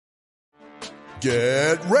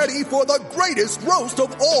Get ready for the greatest roast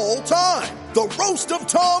of all time. The Roast of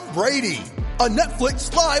Tom Brady. A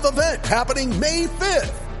Netflix live event happening May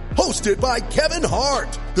 5th. Hosted by Kevin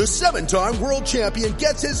Hart. The 7-time world champion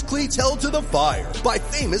gets his cleats held to the fire by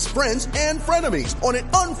famous friends and frenemies on an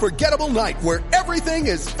unforgettable night where everything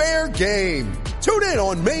is fair game. Tune in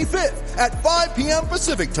on May 5th at 5 p.m.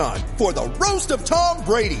 Pacific time for the Roast of Tom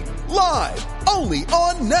Brady. Live only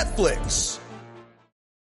on Netflix.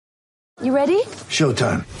 You ready?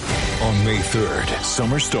 Showtime. On May 3rd,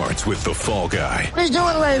 summer starts with The Fall Guy. Let's do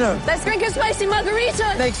it later. Let's drink a spicy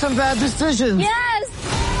margarita. Make some bad decisions. Yes.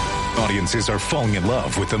 Audiences are falling in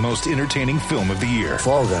love with the most entertaining film of the year.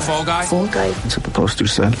 Fall Guy. Fall Guy? Fall Guy. That's what the poster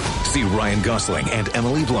said. See Ryan Gosling and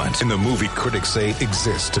Emily Blunt in the movie critics say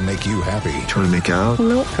exists to make you happy. Trying to make it out?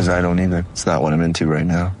 Nope. Because I don't either. It's not what I'm into right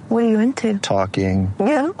now. What are you into? Talking.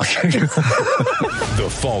 Yeah. The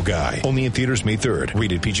Fall Guy. Only in theaters May 3rd.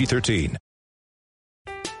 Rated PG-13.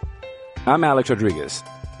 I'm Alex Rodriguez.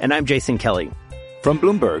 And I'm Jason Kelly. From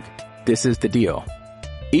Bloomberg, this is The Deal.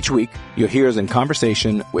 Each week, you'll hear us in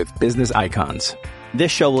conversation with business icons.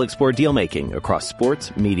 This show will explore deal-making across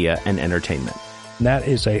sports, media, and entertainment. That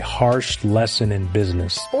is a harsh lesson in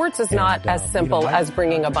business. Sports is not as simple as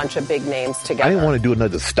bringing a bunch of big names together. I didn't want to do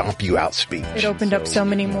another stomp you out speech. It opened up so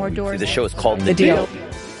many more doors. The show is called The Deal.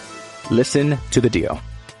 Listen to The Deal.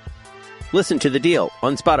 Listen to The Deal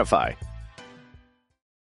on Spotify.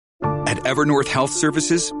 At Evernorth Health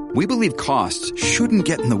Services, we believe costs shouldn't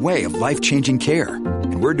get in the way of life-changing care,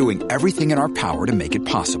 and we're doing everything in our power to make it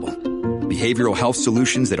possible. Behavioral health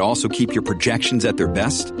solutions that also keep your projections at their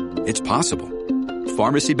best? It's possible.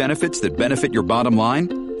 Pharmacy benefits that benefit your bottom line?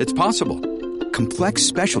 It's possible. Complex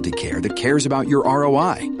specialty care that cares about your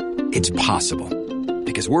ROI? It's possible.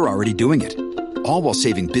 Because we're already doing it. All while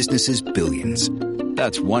saving businesses billions.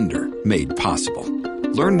 That's Wonder made possible.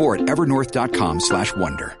 Learn more at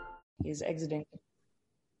evernorth.com/wonder. He's exiting.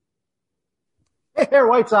 Hey there,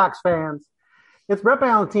 White Sox fans. It's Brett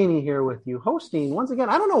Ballantini here with you, hosting once again.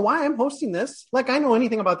 I don't know why I'm hosting this. Like I know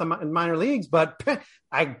anything about the minor leagues, but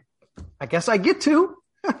I guess I get to.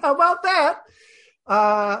 How about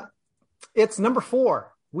that? It's number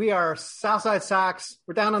 4. We are Southside Sox.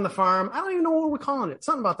 We're down on the farm. I don't even know what we're calling it.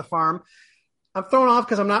 Something about the farm. I'm thrown off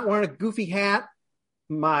because I'm not wearing a goofy hat.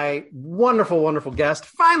 My wonderful, wonderful guest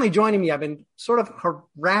finally joining me. I've been sort of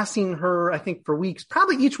harassing her, I think, for weeks.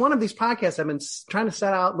 Probably each one of these podcasts, I've been trying to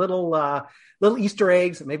set out little Easter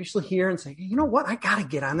eggs that maybe she'll hear and say, you know what? I got to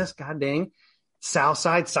get on this goddamn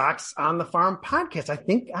Southside Sox on the Farm podcast. I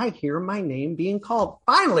think I hear my name being called.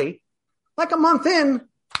 Finally, like a month in,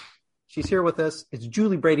 she's here with us. It's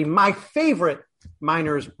Julie Brady, my favorite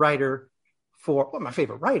minors writer my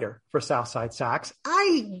favorite writer for Southside Sox.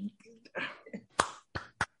 I'm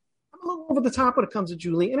a little over the top when it comes to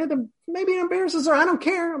Julie, and maybe it embarrasses her. I don't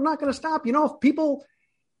care. I'm not going to stop. You know,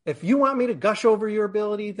 if you want me to gush over your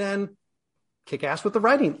ability, then kick ass with the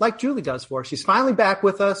writing like Julie does for us. She's finally back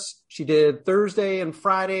with us. She did Thursday and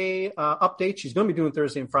Friday updates. She's going to be doing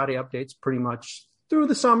Thursday and Friday updates pretty much through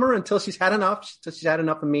the summer until she's had enough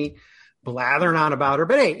of me blathering on about her.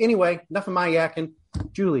 But hey, anyway, enough of my yakking.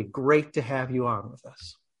 Julie, great to have you on with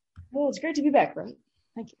us. Well, it's great to be back, Brent.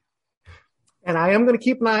 Thank you. And I am going to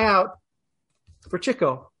keep an eye out for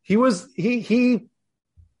Chico. He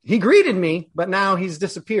greeted me, but now he's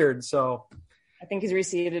disappeared. So I think he's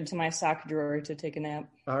receded to my sock drawer to take a nap.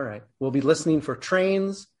 All right. We'll be listening for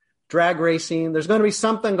trains, drag racing. There's going to be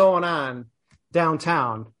something going on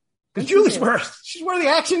downtown because Julie's she's where the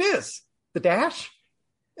action is. The Dash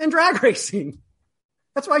and drag racing.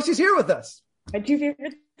 That's why she's here with us. My 2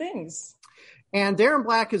 favorite things. And Darren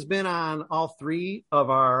Black has been on all 3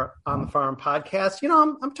 of our On the Farm podcasts. You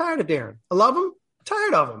know, I'm tired of Darren. I love him. I'm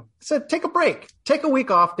tired of him. I said, take a break. Take a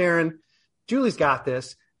week off, Darren. Julie's got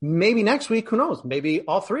this. Maybe next week, who knows? Maybe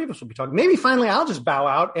all 3 of us will be talking. Maybe finally I'll just bow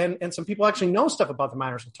out and some people actually know stuff about the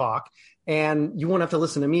minors will talk. And you won't have to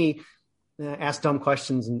listen to me ask dumb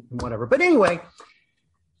questions and whatever. But anyway,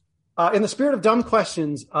 in the spirit of dumb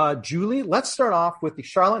questions, Julie, let's start off with the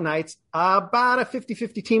Charlotte Knights. About a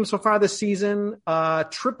 50-50 team so far this season.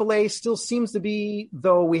 AAA still seems to be,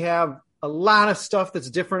 though we have a lot of stuff that's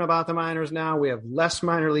different about the minors now. We have less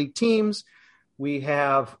minor league teams. We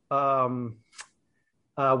have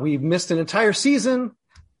we've missed an entire season,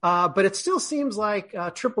 but it still seems like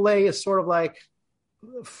AAA is sort of like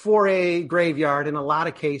 4A graveyard in a lot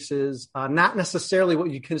of cases. Not necessarily what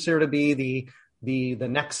you consider to be the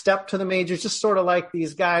next step to the majors, just sort of like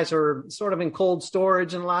these guys are sort of in cold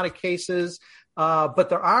storage in a lot of cases. But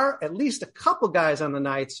there are at least a couple guys on the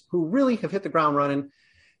Knights who really have hit the ground running,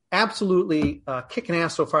 absolutely kicking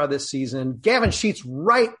ass so far this season. Gavin Sheets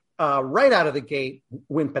right right out of the gate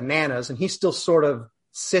went bananas, and he still sort of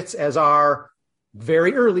sits as our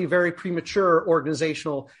very early, very premature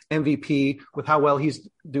organizational MVP with how well he's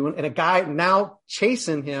doing. And a guy now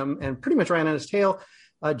chasing him and pretty much ran on his tail,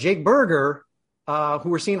 Jake Berger, who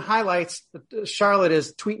we're seeing highlights. Charlotte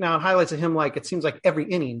is tweeting out highlights of him like it seems like every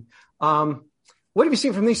inning. What have you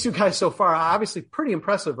seen from these two guys so far? Obviously pretty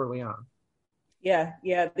impressive early on. Yeah.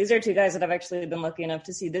 These are two guys that I've actually been lucky enough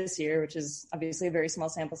to see this year, which is obviously a very small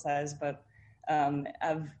sample size, but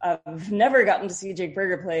I've never gotten to see Jake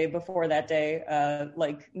Berger play before that day,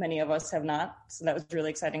 like many of us have not. So that was really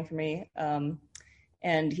exciting for me.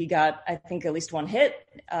 And he got, I think, at least one hit.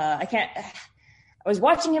 I was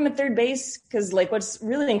watching him at third base because, like, what's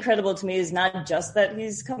really incredible to me is not just that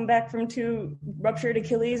he's come back from 2 ruptured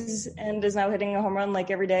Achilles and is now hitting a home run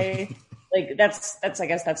like every day. Like that's I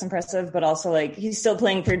guess that's impressive, but also like he's still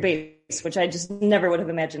playing third base, which I just never would have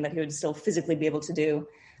imagined that he would still physically be able to do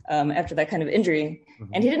after that kind of injury.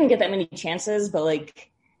 Mm-hmm. And he didn't get that many chances, but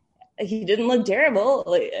like he didn't look terrible.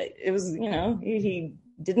 Like it was, he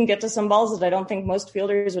didn't get to some balls that I don't think most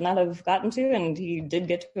fielders would not have gotten to, and he did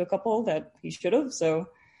get to a couple that he should have. So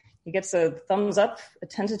he gets a thumbs up, a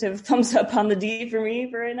tentative thumbs up on the D for me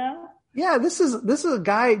for right now. Yeah, this is a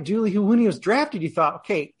guy, Julie, who when he was drafted, you thought,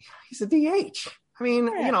 okay, he's a DH. I mean,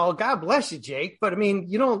 God bless you, Jake. But I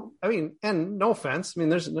mean, and no offense. I mean,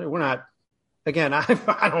 we're not, again, I don't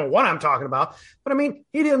know what I'm talking about, but I mean,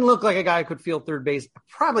 he didn't look like a guy who could field third base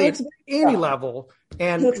probably at any level.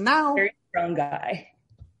 And now, very strong guy.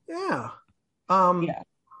 Yeah.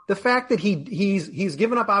 The fact that he's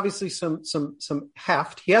given up obviously some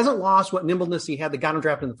heft. He hasn't lost what nimbleness he had that got him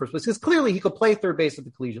drafted in the first place, because clearly he could play third base at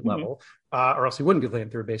the collegiate level, or else he wouldn't be playing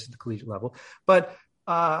third base at the collegiate level. But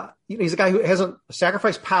he's a guy who hasn't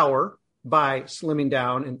sacrificed power by slimming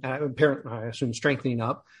down and apparently, I assume, strengthening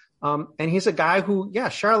up. And he's a guy who,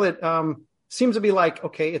 Charlotte seems to be like,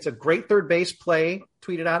 okay, it's a great third base play,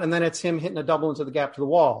 tweeted out, and then it's him hitting a double into the gap to the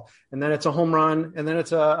wall, and then it's a home run, and then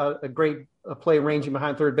it's a great play ranging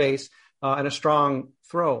behind third base and a strong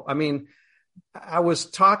throw. I mean, I was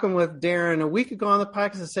talking with Darren a week ago on the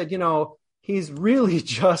podcast and said, he's really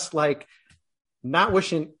just like not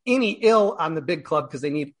wishing any ill on the big club because they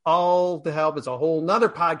need all the help. It's a whole nother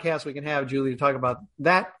podcast we can have, Julie, to talk about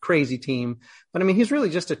that crazy team. But I mean, he's really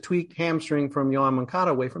just a tweaked hamstring from Yoan Moncada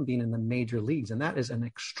away from being in the major leagues. And that is an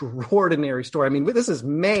extraordinary story. I mean, this is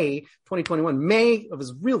May 2021, May of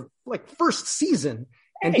his real first season.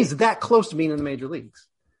 And he's that close to being in the major leagues.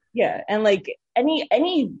 Yeah. And like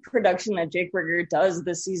any production that Jake Berger does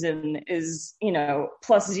this season is,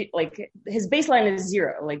 plus, like his baseline is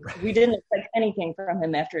 0. Like we didn't expect anything from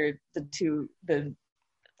him after his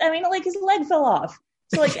leg fell off.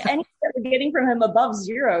 So like anything that we're getting from him above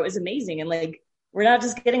 0 is amazing. And like, we're not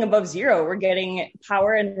just getting above 0, we're getting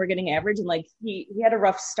power and we're getting average. And like, he had a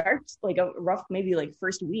rough start, like a rough, maybe like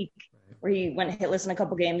first week where he went hitless in a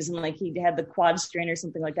couple games and like he had the quad strain or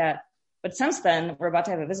something like that. But since then, we're about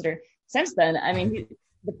to have a visitor. Since then, I mean,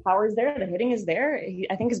 the power is there, the hitting is there.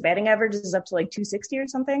 I think his batting average is up to like 260 or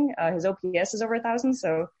something. His OPS is over 1,000,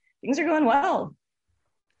 so things are going well.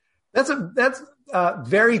 That's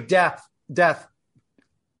very deft,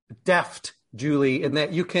 Julie, in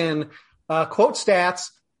that you can quote stats,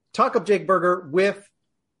 talk up Jake Berger with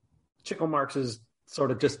Chico Marx's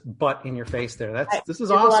sort of just butt in your face there. This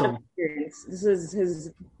is awesome. A lot of experience. This is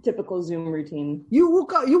his typical Zoom routine. You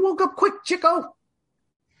woke up quick, Chico.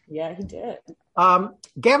 Yeah, he did.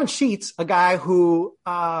 Gavin Sheets, a guy who,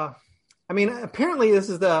 apparently this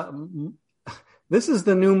is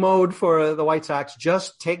the new mode for the White Sox.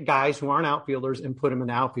 Just take guys who aren't outfielders and put them in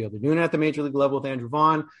the outfield. They're doing it at the major league level with Andrew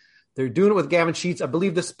Vaughn. They're doing it with Gavin Sheets. I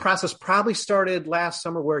believe this process probably started last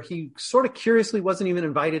summer where he sort of curiously wasn't even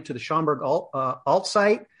invited to the Schaumburg alt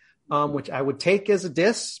site, which I would take as a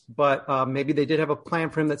diss, but maybe they did have a plan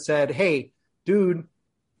for him that said, hey, dude,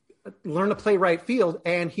 learn to play right field.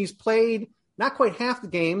 And he's played not quite half the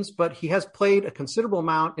games, but he has played a considerable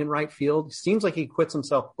amount in right field. Seems like he quits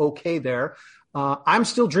himself okay there. I'm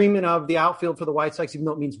still dreaming of the outfield for the White Sox, even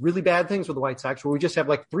though it means really bad things for the White Sox, where we just have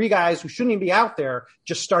like 3 guys who shouldn't even be out there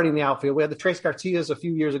just starting the outfield. We had the Tres Garcias a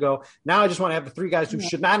few years ago. Now I just want to have the 3 guys who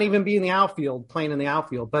should not even be in the outfield playing in the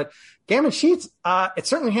outfield. But Gavin Sheets, it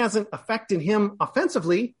certainly hasn't affected him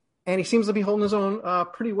offensively, and he seems to be holding his own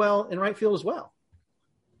pretty well in right field as well.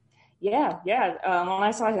 Yeah. When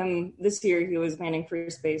I saw him this year, he was manning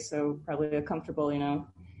first base, so probably a comfortable,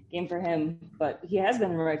 game for him. But he has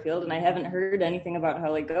been in right field, and I haven't heard anything about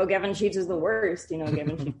how Gavin Sheets is the worst.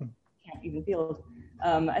 Gavin Sheets can't even field.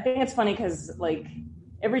 I think it's funny because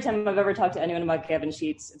every time I've ever talked to anyone about Gavin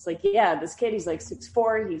Sheets, it's like, yeah, this kid, he's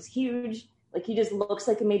 6'4", he's huge, Like, he just looks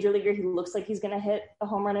like a major leaguer. He looks like he's going to hit a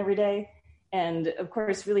home run every day. And of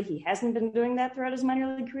course, really, he hasn't been doing that throughout his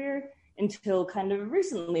minor league career until kind of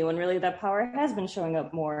recently, when really that power has been showing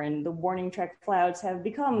up more, and the warning track clouds have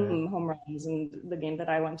become home runs. And the game that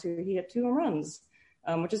I went to, he hit 2 home runs,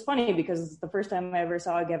 which is funny because the first time I ever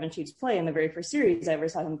saw Gavin Sheets play, in the very first series I ever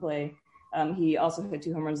saw him play, he also hit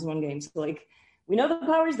 2 home runs in one game. So, like, we know the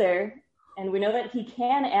power's there, and we know that he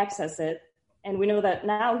can access it, and we know that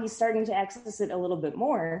now he's starting to access it a little bit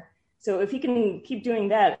more. So if he can keep doing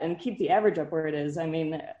that and keep the average up where it is, I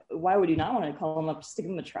mean, why would you not want to call him up just to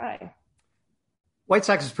give him a try? White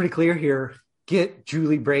Sox is pretty clear here. Get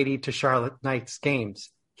Julie Brady to Charlotte Knights games.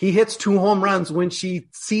 He hits 2 home runs when she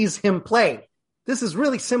sees him play. This is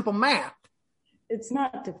really simple math. It's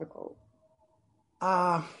not difficult.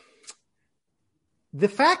 The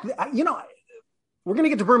fact that, you know, we're going to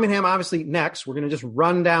get to Birmingham, obviously, next. We're going to just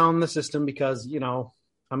run down the system because, you know,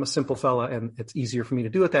 I'm a simple fella and it's easier for me to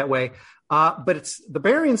do it that way. But it's the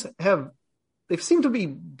Barians they seem to be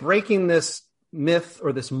breaking this myth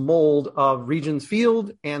or this mold of Regions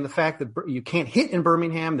Field and the fact that you can't hit in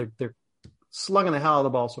Birmingham. They're slugging the hell out of the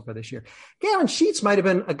ball so far this year. Gavin Sheets might have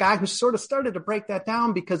been a guy who sort of started to break that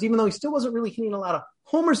down, because even though he still wasn't really hitting a lot of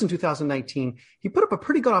homers in 2019, he put up a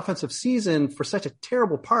pretty good offensive season for such a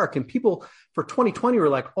terrible park. And people for 2020 were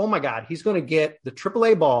like, oh my God, he's going to get the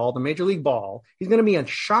AAA ball, the major league ball. He's going to be in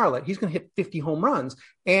Charlotte. He's going to hit 50 home runs.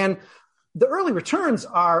 And the early returns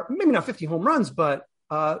are maybe not 50 home runs, but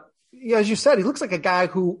yeah, as you said, he looks like a guy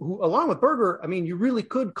who, along with Berger, I mean, you really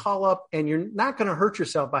could call up, and you're not going to hurt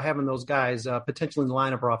yourself by having those guys potentially in the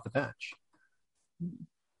lineup or off the bench.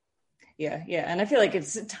 Yeah. And I feel like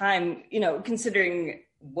it's time, you know, considering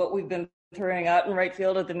what we've been throwing out in right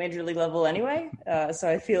field at the major league level anyway. So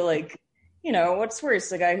I feel like, you know, what's worse,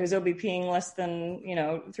 a guy who's OBPing less than,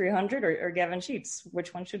 300 or Gavin Sheets?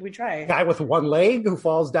 Which one should we try? A guy with one leg who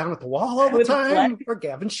falls down at the wall all the time, or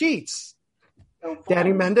Gavin Sheets?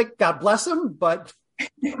 Danny Mendick, God bless him, but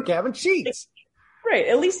Gavin Sheets. Right.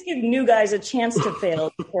 At least give new guys a chance to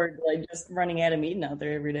fail before just running at him eating out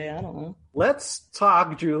there every day. I don't know. Let's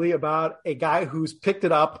talk, Julie, about a guy who's picked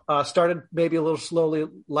it up, started maybe a little slowly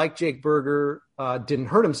like Jake Berger, didn't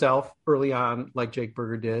hurt himself early on like Jake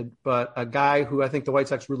Berger did, but a guy who I think the White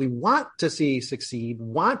Sox really want to see succeed,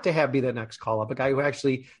 want to have be the next call-up, a guy who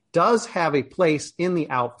actually does have a place in the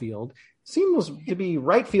outfield. Seems to be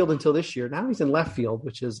right field until this year. Now he's in left field,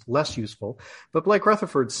 which is less useful. But Blake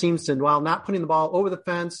Rutherford seems to, while not putting the ball over the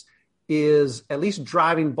fence, is at least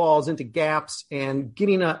driving balls into gaps and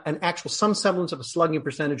getting an actual some semblance of a slugging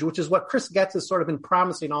percentage, which is what Chris Getz has sort of been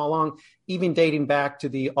promising all along, even dating back to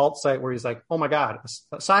the alt site where he's like, oh my God,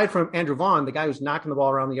 aside from Andrew Vaughn, the guy who's knocking the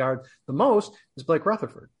ball around the yard the most is Blake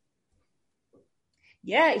Rutherford.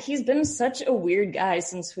 Yeah, he's been such a weird guy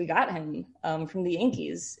since we got him from the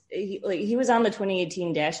Yankees. He was on the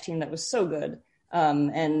 2018 Dash team that was so good.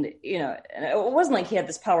 And it wasn't like he had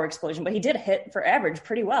this power explosion, but he did hit for average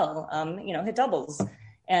pretty well, hit doubles.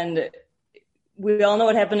 And we all know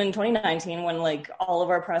what happened in 2019 when all of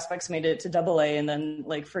our prospects made it to AA and then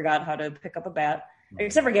forgot how to pick up a bat,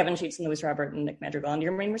 except for Gavin Sheets and Luis Robert and Nick Madrigal and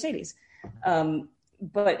Yermain Mercedes.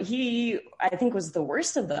 But he, I think, was the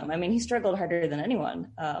worst of them. I mean, he struggled harder than anyone.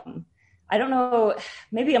 I don't know,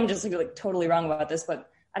 maybe I'm just totally wrong about this, but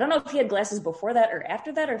I don't know if he had glasses before that or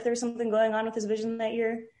after that, or if there's something going on with his vision that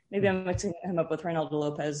year. Maybe I'm mixing him up with Reynaldo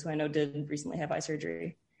Lopez, who I know did recently have eye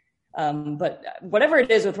surgery. But whatever it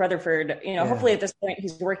is with Rutherford, hopefully at this point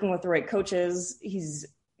he's working with the right coaches. He's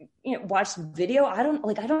watched video. I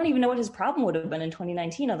don't even know what his problem would have been in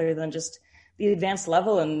 2019 other than just the advanced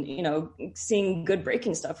level and, seeing good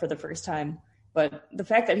breaking stuff for the first time. But the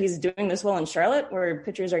fact that he's doing this well in Charlotte, where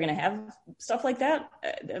pitchers are going to have stuff like that,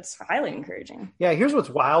 that's highly encouraging. Yeah, here's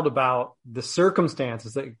what's wild about the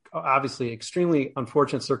circumstances, that obviously extremely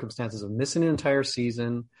unfortunate circumstances of missing an entire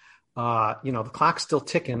season. The clock's still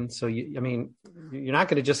ticking. So, you're not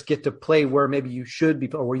going to just get to play where maybe you should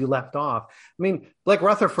be or where you left off. I mean, Blake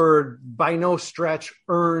Rutherford by no stretch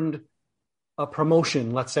earned a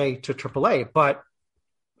promotion, let's say, to AAA, but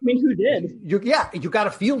who did? You got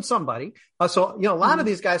to field somebody. So, a lot of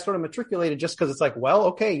these guys sort of matriculated just because it's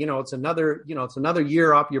it's another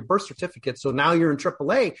year off your birth certificate. So now you're in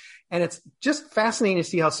AAA, and it's just fascinating to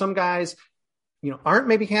see how some guys, aren't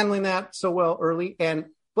maybe handling that so well early. And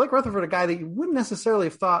Blake Rutherford, a guy that you wouldn't necessarily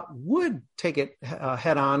have thought would take it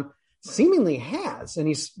head on, seemingly has. And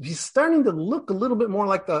he's starting to look a little bit more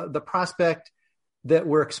like the prospect that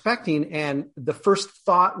we're expecting. And the first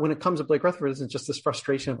thought when it comes to Blake Rutherford isn't just this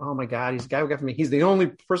frustration of, oh my God, he's the guy we got from me. He's the only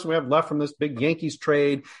person we have left from this big Yankees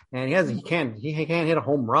trade. And he can't hit a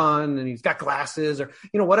home run, and he's got glasses, or,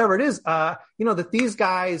 whatever it is, that these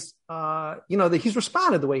guys, that he's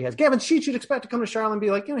responded the way he has. Gavin Sheets, you'd expect to come to Charlotte and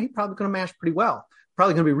be like, he's probably going to mash pretty well.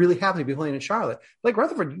 Probably going to be really happy to be playing in Charlotte. Blake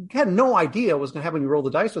Rutherford, you had no idea what was going to happen when you roll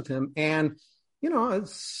the dice with him. And,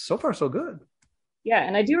 it's so far so good. Yeah,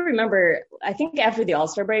 and I do remember, I think after the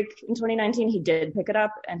All-Star break in 2019, he did pick it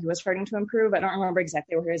up and he was starting to improve. I don't remember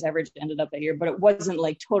exactly where his average ended up that year, but it wasn't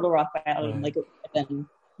like total rock bottom like it had been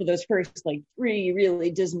for those first like 3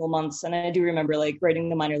 really dismal months. And I do remember like writing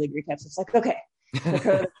the minor league recaps. It's like, okay,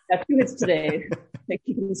 got 2 hits today. Like,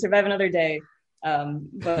 he can survive another day.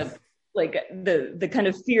 But like the kind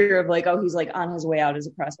of fear of like, oh, he's like on his way out as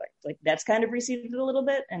a prospect, like that's kind of receded a little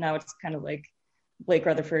bit. And now it's kind of like Blake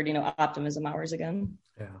Rutherford, optimism hours again.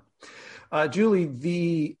 Yeah. Julie,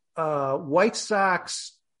 the White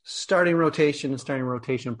Sox starting rotation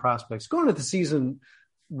prospects going into the season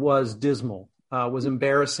was dismal, was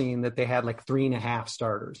embarrassing that they had like 3.5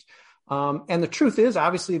 starters. And the truth is,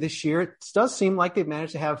 obviously this year, it does seem like they've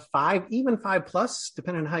managed to have 5, even 5+,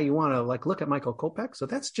 depending on how you want to like look at Michael Kopech. So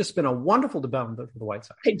that's just been a wonderful development for the White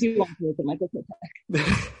Sox. I do want to look at Michael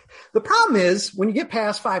Kopech. The problem is when you get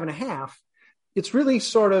past 5.5, it's really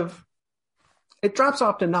sort of, it drops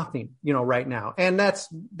off to nothing, right now. And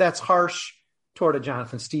that's harsh toward a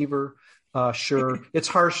Jonathan Stever. Sure. It's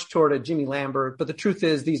harsh toward a Jimmy Lambert, but the truth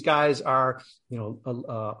is these guys are,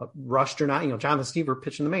 rushed or not. Jonathan Stever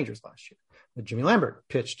pitched in the majors last year. But Jimmy Lambert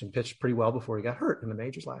pitched pretty well before he got hurt in the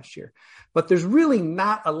majors last year. But there's really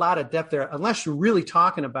not a lot of depth there unless you're really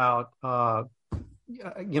talking about, a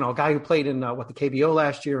guy who played in the KBO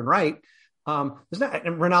last year and right. There's not,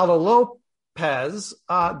 and Ronaldo Lopez,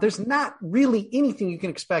 there's not really anything you can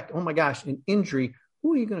expect. Oh my gosh, an injury.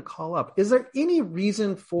 Who are you going to call up? Is there any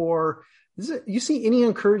reason for, you see any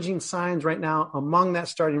encouraging signs right now among that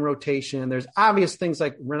starting rotation? There's obvious things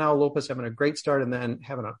like Ronaldo Lopez having a great start and then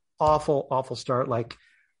having an awful, awful start, like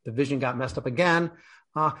the vision got messed up again.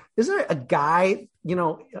 Is there a guy,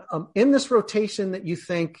 in this rotation that you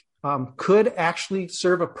think could actually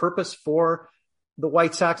serve a purpose for the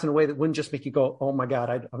White Sox in a way that wouldn't just make you go, oh my God,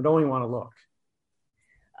 I don't even want to look?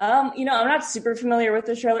 I'm not super familiar with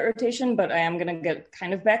the Charlotte rotation, but I am going to get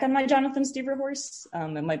kind of back on my Jonathan Stever horse.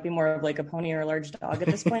 It might be more of like a pony or a large dog at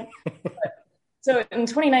this point. So in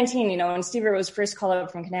 2019, when Stever was first called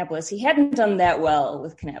up from Kannapolis, he hadn't done that well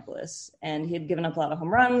with Kannapolis, and he had given up a lot of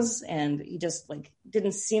home runs, and he just like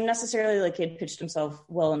didn't seem necessarily like he had pitched himself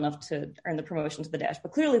well enough to earn the promotion to the Dash.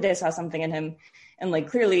 But clearly they saw something in him, and like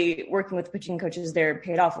clearly working with the pitching coaches there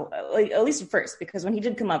paid off, like, at least at first, because when he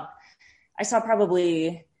did come up, I saw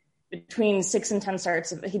probably between 6 and 10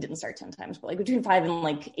 starts he didn't start 10 times, but like between 5 and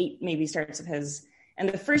like 8 maybe starts of his. And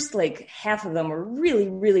the first like half of them were really,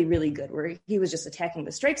 really, really good, where he was just attacking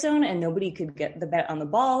the strike zone and nobody could get the bat on the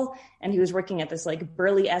ball. And he was working at this like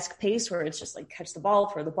Burley-esque pace where it's just like catch the ball,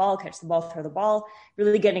 throw the ball, catch the ball, throw the ball,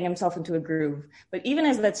 really getting himself into a groove. But even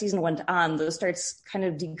as that season went on, those starts kind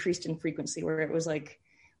of decreased in frequency, where it was like,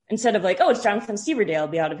 instead of like, oh, it's Jonathan Stever Day, I'll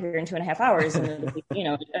be out of here in 2.5 hours, and it'll be,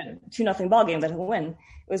 a 2-0 ball game that he'll win.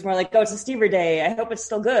 It was more like, oh, it's a Stever Day, I hope it's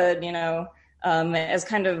still good, as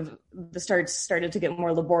kind of the starts started to get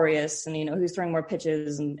more laborious, and, he was throwing more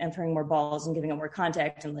pitches and throwing more balls and giving it more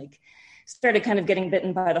contact, and like started kind of getting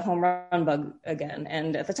bitten by the home run bug again.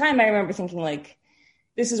 And at the time I remember thinking like,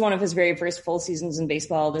 this is one of his very first full seasons in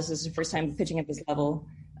baseball. This is his first time pitching at this level.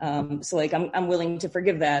 So like, I'm willing to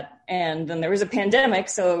forgive that. And then there was a pandemic.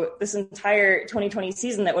 So this entire 2020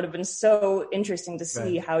 season that would have been so interesting to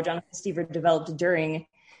see how Jonathan Stever developed during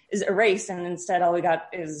is erased. And instead all we got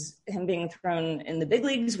is him being thrown in the big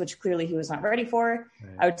leagues, which clearly he was not ready for.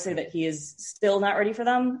 Right. I would say that he is still not ready for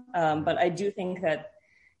them. But I do think that,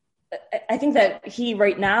 he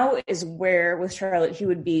right now is where with Charlotte he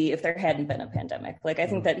would be if there hadn't been a pandemic. Like, I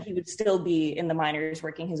think that he would still be in the minors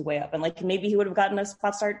working his way up, and like maybe he would have gotten a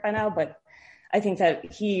spot start by now, but I think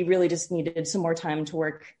that he really just needed some more time to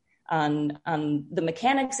work on the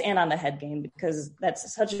mechanics and on the head game, because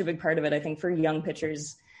that's such a big part of it. I think for young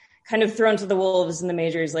pitchers kind of thrown to the wolves in the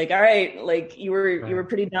majors, like, all right, like you were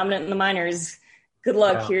pretty dominant in the minors. Good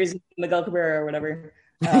luck. Yeah. Here's Miguel Cabrera or whatever.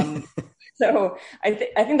 So I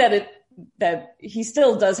think that he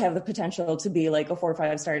still does have the potential to be like a 4 or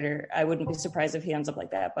 5 starter. I wouldn't be surprised if he ends up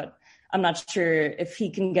like that, but I'm not sure if he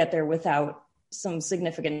can get there without some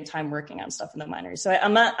significant time working on stuff in the minors. So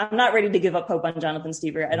I'm not ready to give up hope on Jonathan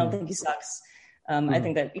Stever. I don't think he sucks. I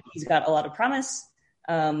think that he's got a lot of promise.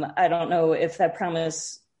 I don't know if that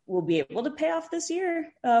promise will be able to pay off this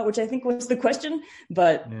year, which I think was the question.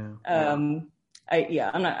 But I'm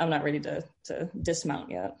not ready to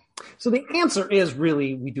dismount yet. So the answer is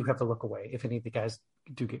really, we do have to look away if any of the guys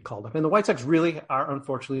do get called up. And the White Sox really are,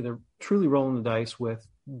 unfortunately, they're truly rolling the dice with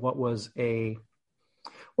what was I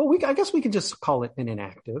guess we could just call it an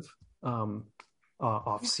inactive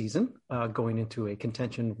off season, going into a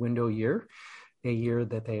contention window year, a year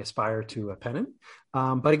that they aspire to a pennant.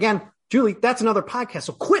 But again, Julie, that's another podcast.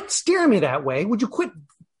 So quit steering me that way. Would you quit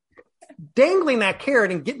dangling that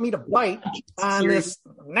carrot and get me to bite on this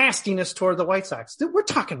nastiness toward the White Sox? We're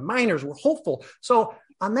talking minors. We're hopeful. So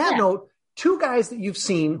on that note, two guys that you've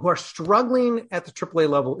seen who are struggling at the AAA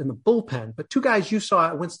level in the bullpen, but two guys you saw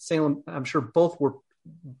at Winston-Salem, I'm sure both were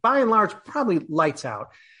by and large probably lights out.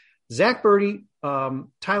 Zack Burdi,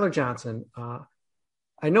 Tyler Johnson.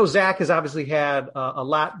 I know Zach has obviously had a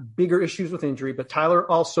lot bigger issues with injury, but Tyler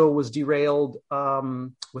also was derailed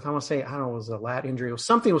with, I want to say, I don't know, it was a lat injury. It was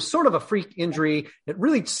something, it was sort of a freak injury. It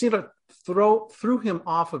really seemed to threw him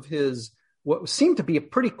off of his, what seemed to be a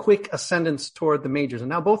pretty quick ascendance toward the majors. And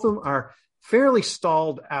now both of them are fairly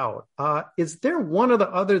stalled out. Is there one or the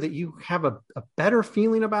other that you have a better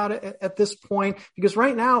feeling about it at this point? Because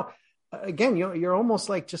right now, again, you're almost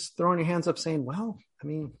like just throwing your hands up saying, well, I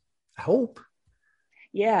mean, I hope.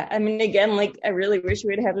 Yeah, I mean, again, like, I really wish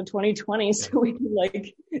we had had a 2020 so we could,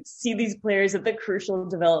 like, see these players at the crucial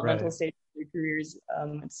developmental stage of their careers.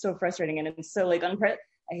 It's so frustrating, and it's so, like, I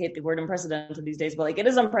hate the word unprecedented these days, but, like, it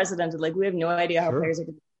is unprecedented. Like, we have no idea how players are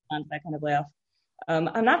going to respond to that kind of layoff.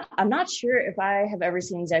 I'm not sure if I have ever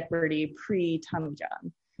seen Zack Burdi pre-Tommy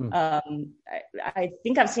John. I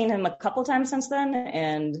think I've seen him a couple times since then,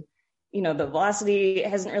 and you know, the velocity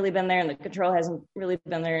hasn't really been there and the control hasn't really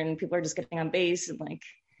been there, and people are just getting on base, and like,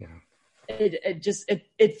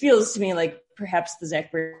 it feels to me like perhaps the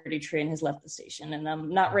Zack Burdi train has left the station, and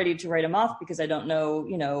I'm not ready to write him off because I don't know,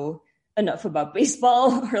 you know, enough about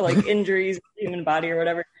baseball or like injuries, human body or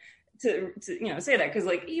whatever to you know, say that. Cause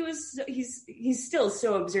like he's still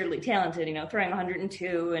so absurdly talented, you know, throwing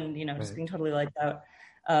 102 and, you know, just being totally lights out.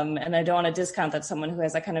 And I don't want to discount that someone who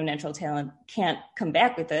has that kind of natural talent can't come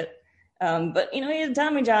back with it. But you know, he had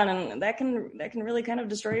Tommy John, and that can really kind of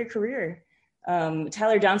destroy your career.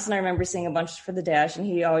 Tyler Johnson, I remember seeing a bunch for the Dash, and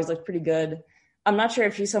he always looked pretty good. I'm not sure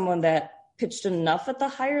if he's someone that pitched enough at the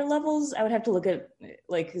higher levels. I would have to look at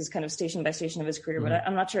like his kind of station by station of his career, but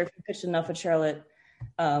I'm not sure if he pitched enough at Charlotte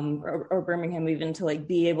or Birmingham even to like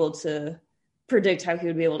be able to predict how he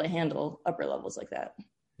would be able to handle upper levels like that.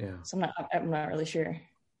 Yeah. So I'm not really sure.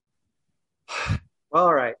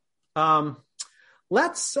 All right.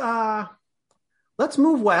 Let's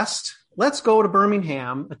move west. Let's go to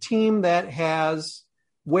Birmingham, a team that has,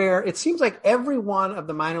 where it seems like every one of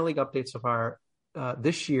the minor league updates so far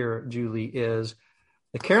this year, Julie, is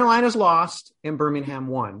the Carolinas lost and Birmingham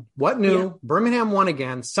won. What new? Yeah. Birmingham won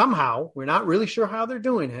again somehow. We're not really sure how they're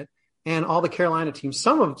doing it. And all the Carolina teams,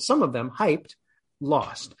 some of them hyped,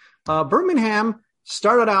 lost. Birmingham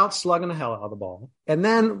started out slugging the hell out of the ball. And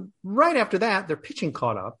then right after that, their pitching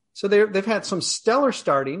caught up. So they've had some stellar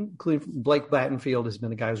starting, including Blake Blattenfield has been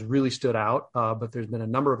the guy who's really stood out. But there's been a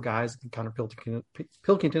number of guys, Connor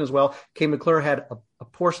Pilkington as well. Kay McClure had a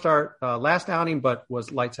poor start last outing, but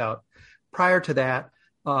was lights out prior to that.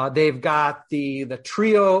 They've got the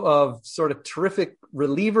trio of sort of terrific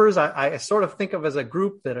relievers. I sort of think of as a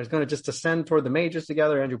group that is going to just ascend toward the majors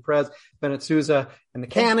together. Andrew Perez, Bennett Sousa, and the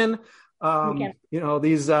Cannon. You know,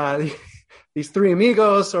 these three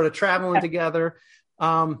amigos sort of traveling together.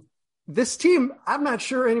 This team, I'm not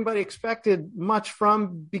sure anybody expected much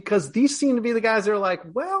from, because these seem to be the guys that are like,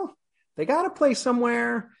 well, they got to play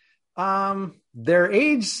somewhere. Their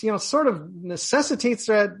age, you know, sort of necessitates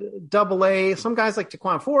their at Double-A. Some guys like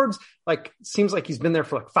Taquan Forbes, like, seems like he's been there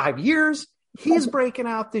for like 5 years. He's breaking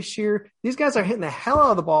out this year. These guys are hitting the hell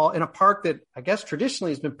out of the ball in a park that I guess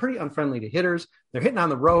traditionally has been pretty unfriendly to hitters. They're hitting on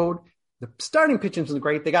the road. The starting pitching is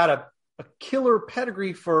great. They got a killer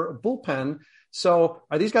pedigree for a bullpen. So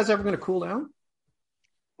are these guys ever going to cool down?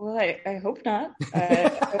 Well, I hope not.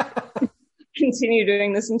 Continue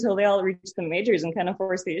doing this until they all reach the majors and kind of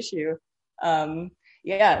force the issue.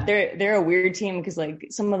 Yeah, they're a weird team because like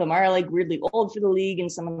some of them are like weirdly old for the league and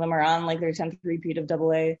some of them are on like their 10th repeat of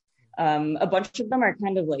Double-A. A bunch of them are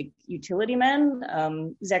kind of like utility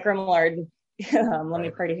men. Zach Remillard, let me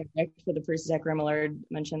party back for the first Zach Remillard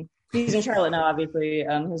mention. He's in Charlotte now, obviously. He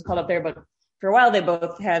was called up there, but for a while they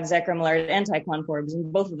both had Zach Remillard and Taquan Forbes,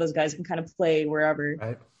 and both of those guys can kind of play wherever.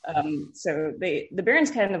 Right. So the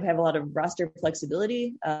Barons kind of have a lot of roster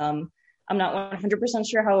flexibility. I'm not 100%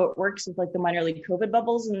 sure how it works with like the minor league COVID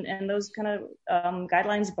bubbles and those kind of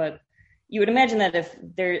guidelines, but you would imagine that if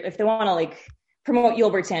they want to like promote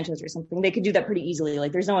Yolbert Sanchez or something, they could do that pretty easily.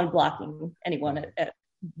 Like there's no one blocking anyone at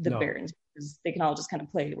the Barons because they can all just kind of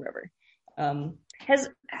play wherever. I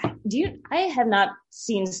have not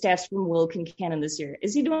seen stats from Will Kincannon this year.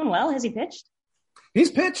 Is he doing well? Has he pitched? He's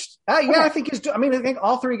pitched. I think he's. I think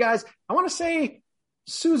all three guys. I want to say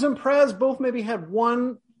Susan Perez both maybe had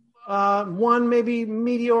one maybe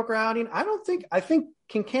mediocre outing. I think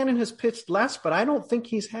Kincannon has pitched less, but I don't think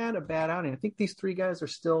he's had a bad outing. I think these three guys are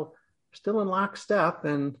still in lockstep,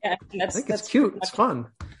 and I think it's cute. It's fun.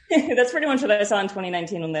 That's pretty much what I saw in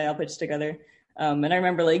 2019 when they all pitched together. And I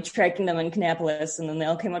remember like tracking them in Kannapolis, and then they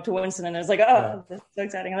all came up to Winston, and I was like, oh, that's so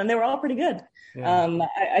exciting. And then they were all pretty good. Yeah.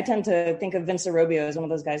 I tend to think of Vince Arrobio as one of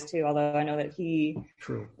those guys too, although I know that he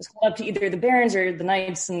was called up to either the Barons or the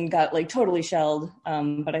Knights and got like totally shelled.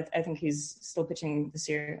 But I think he's still pitching this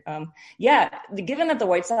year. Given that the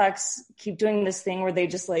White Sox keep doing this thing where they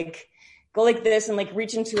just like go like this and like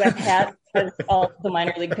reach into a hat with all the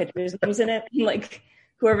minor league pitchers' names in it, and like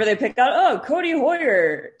whoever they pick out, Cody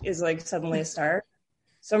Hoyer is like suddenly a star.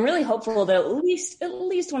 So I'm really hopeful that at least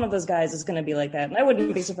one of those guys is going to be like that. And I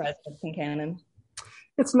wouldn't be surprised if it's Kincannon.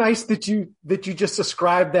 It's nice that you just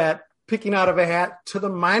ascribed that picking out of a hat to the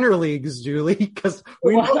minor leagues, Julie, because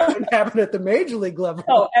we know what can happen at the major league level.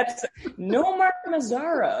 Oh, absolutely. No Mark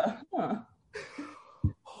Mazzara.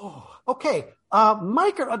 Huh. Okay.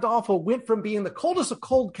 Miker Adolfo went from being the coldest of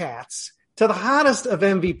cold cats to the hottest of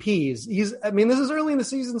MVPs. This is early in the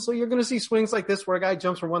season, so you're going to see swings like this where a guy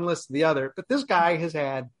jumps from one list to the other. But this guy has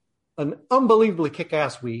had an unbelievably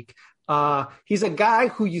kick-ass week. He's a guy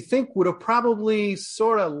who you think would have probably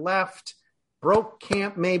sort of broke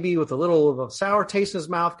camp maybe with a little of a sour taste in his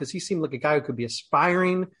mouth because he seemed like a guy who could be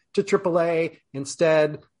aspiring to AAA.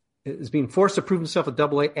 Instead, is being forced to prove himself at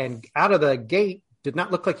AA, and out of the gate, did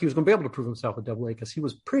not look like he was going to be able to prove himself at AA because he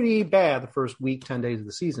was pretty bad the first week, 10 days of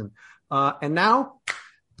the season. And now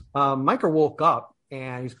Miker woke up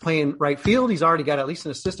and he's playing right field. He's already got at least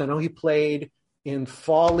an assist. I know he played in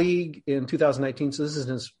fall league in 2019, so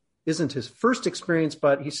this isn't his first experience,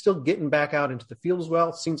 but he's still getting back out into the field as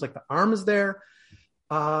well. Seems like the arm is there.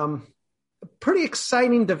 Pretty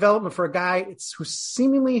exciting development for a guy who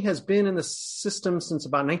seemingly has been in the system since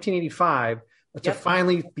about 1985. To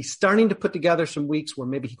finally be starting to put together some weeks where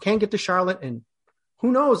maybe he can get to Charlotte, and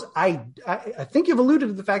who knows? I think you've alluded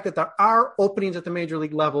to the fact that there are openings at the major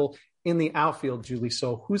league level in the outfield, Julie.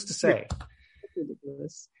 So who's to say?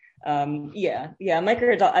 Ridiculous.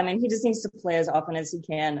 Miker Adolfo, he just needs to play as often as he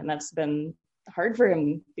can, and that's been hard for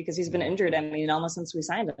him because he's been injured. Almost since we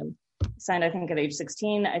signed him. Signed, I think, at age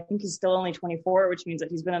 16. I think he's still only 24, which means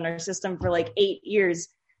that he's been in our system for like 8 years.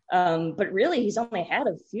 But really, he's only had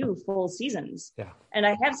a few full seasons. Yeah. And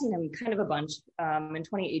I have seen him kind of a bunch. In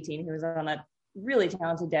 2018, he was on that really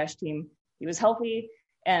talented Dash team. He was healthy.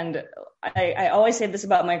 And I always say this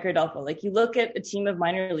about Miker Adolfo. Like, you look at a team of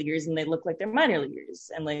minor leaguers and they look like they're minor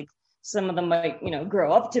leaguers. And like, some of them might,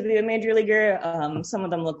 grow up to be a major leaguer. Some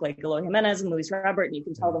of them look like Eloy Jimenez and Luis Robert, and you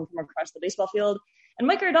can tell them from across the baseball field. And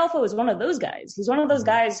Miker Adolfo is one of those guys. He's one of those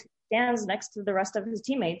guys who stands next to the rest of his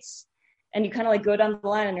teammates. And you kind of like go down the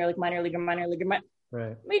line and you're like minor leaguer, major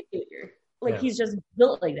leaguer. Like he's just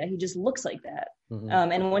built like that. He just looks like that. Mm-hmm.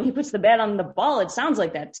 And when he puts the bat on the ball, it sounds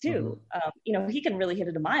like that too. Mm-hmm. He can really hit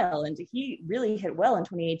it a mile, and he really hit well in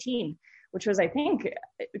 2018, which was, I think,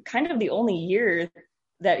 kind of the only year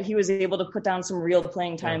that he was able to put down some real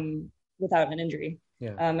playing time without an injury.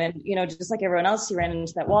 Yeah. And just like everyone else, he ran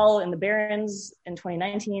into that wall in the Barons in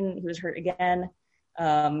 2019. He was hurt again.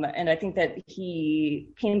 And I think that he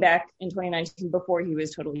came back in 2019 before he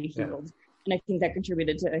was totally healed. Yeah. And I think that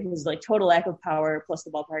contributed to his like total lack of power plus the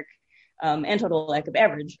ballpark, and total lack of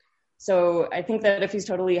average. So I think that if he's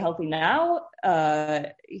totally healthy now,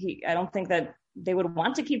 I don't think that they would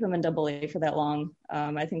want to keep him in AA for that long.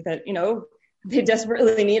 I think that, they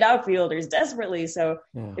desperately need outfielders, desperately. So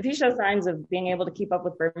if he shows signs of being able to keep up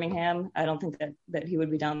with Birmingham, I don't think that he would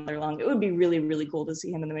be down there long. It would be really, really cool to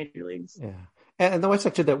see him in the major leagues. Yeah. And the White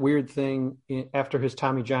Sox did that weird thing after his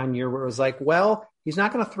Tommy John year where it was like, well, he's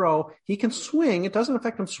not going to throw. He can swing. It doesn't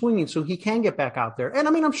affect him swinging, so he can get back out there. And,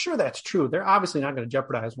 I'm sure that's true. They're obviously not going to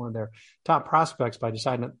jeopardize one of their top prospects by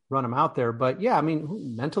deciding to run him out there. But, yeah,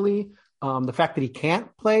 mentally, the fact that he can't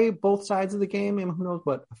play both sides of the game, who knows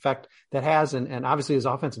what effect that has. And obviously his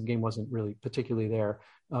offensive game wasn't really particularly there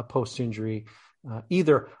post-injury.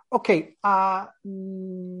 Either. Okay.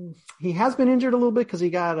 He has been injured a little bit because he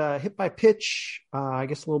got hit by pitch. I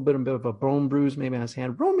guess a little bit of a bone bruise maybe on his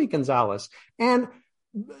hand. Romy Gonzalez. And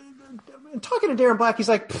talking to Darren Black, he's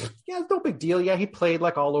like, yeah, no big deal. Yeah, he played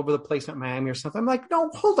like all over the place at Miami or something. I'm like, no,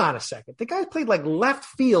 hold on a second. The guy played like left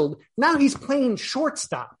field. Now he's playing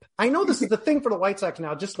shortstop. I know this is the thing for the White Sox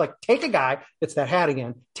now. Just like take a guy, it's that hat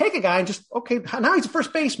again. Take a guy and just, okay, now he's a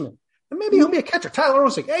first baseman. And maybe he'll be a catcher. Tyler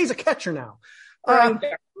Osik, hey, he's a catcher now.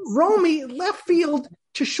 Romy, left field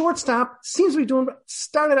to shortstop, seems to be doing,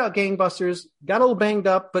 started out gangbusters, got a little banged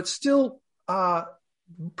up, but still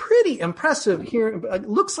pretty impressive here.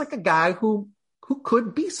 Looks like a guy who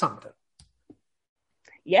could be something.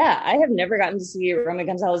 Yeah, I have never gotten to see Romy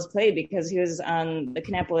Gonzalez play because he was on the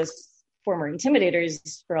Kannapolis former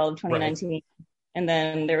Intimidators for all of 2019. Right. And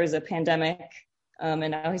then there was a pandemic, and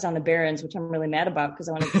now he's on the Barons, which I'm really mad about because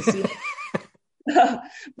I wanted to see him. But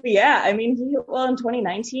yeah, I mean, he hit well in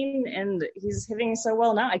 2019 and he's hitting so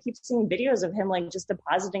well now. I keep seeing videos of him like just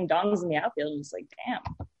depositing dongs in the outfield. And it's like, damn,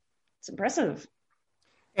 it's impressive.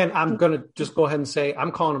 And I'm going to just go ahead and say,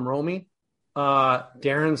 I'm calling him Romy.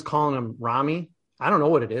 Darren's calling him Rami. I don't know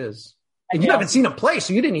what it is. And you haven't seen him play,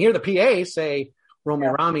 so you didn't hear the PA say Romy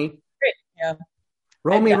Rami. Great. Yeah.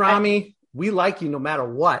 Romy Rami, we like you no matter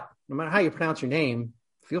what. No matter how you pronounce your name,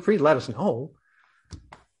 feel free to let us know.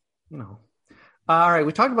 You know. All right,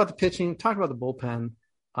 we talked about the pitching, talked about the bullpen.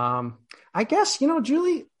 I guess,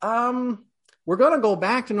 Julie, we're going to go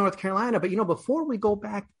back to North Carolina, but, before we go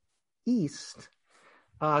back east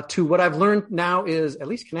to what I've learned now is at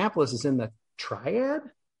least Kannapolis is in the triad.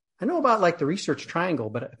 I know about like the research triangle,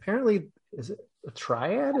 but apparently is it a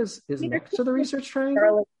triad is next to the research triangle?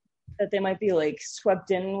 Charlotte, that they might be like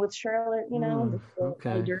swept in with Charlotte,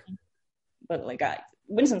 okay. But like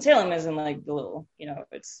Winston-Salem isn't like the little,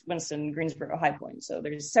 it's Winston, Greensboro, High Point. So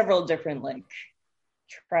there's several different like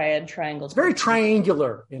triad triangles. It's very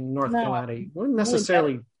triangular in North Carolina. You wouldn't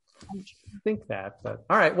necessarily think that, but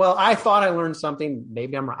all right. Well, I thought I learned something.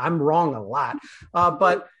 Maybe I'm wrong a lot,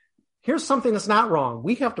 but here's something that's not wrong.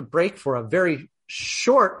 We have to break for a very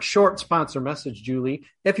short sponsor message, Julie.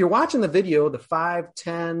 If you're watching the video, the 5,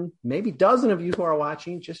 10, maybe dozen of you who are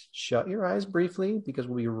watching, just shut your eyes briefly because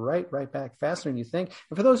we'll be right back faster than you think.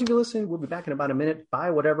 And for those of you listening, we'll be back in about a minute. Buy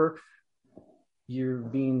whatever you're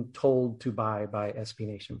being told to buy by SB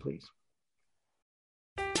Nation, please.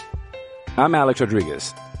 I'm Alex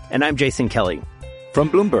Rodriguez. And I'm Jason Kelly. From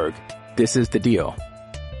Bloomberg, this is The Deal.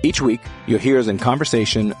 Each week, you'll hear us in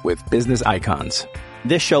conversation with business icons.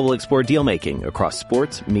 This show will explore deal-making across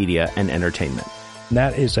sports, media, and entertainment.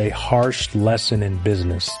 That is a harsh lesson in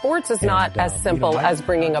business. Sports is not as simple as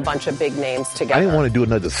bringing a bunch of big names together. I didn't want to do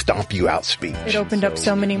another stomp you out speech. It opened up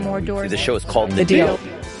so many more doors. The show is called The Deal.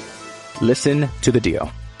 Listen to The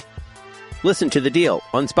Deal. Listen to The Deal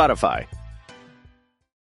on Spotify.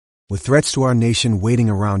 With threats to our nation waiting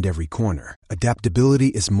around every corner, adaptability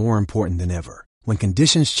is more important than ever. When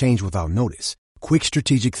conditions change without notice, quick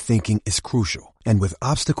strategic thinking is crucial. And with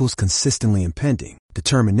obstacles consistently impending,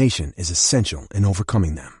 determination is essential in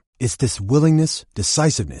overcoming them. It's this willingness,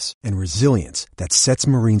 decisiveness, and resilience that sets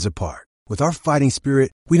Marines apart. With our fighting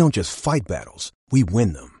spirit, we don't just fight battles, we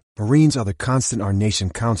win them. Marines are the constant our nation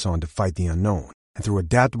counts on to fight the unknown. And through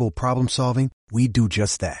adaptable problem solving, we do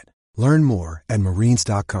just that. Learn more at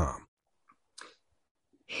Marines.com.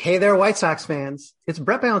 Hey there, White Sox fans. It's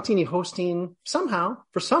Brett Ballantini hosting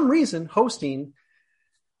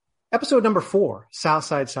episode number 4,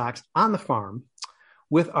 Southside Sox on the Farm,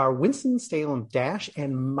 with our Winston-Salem Dash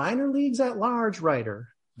and Minor Leagues at Large writer,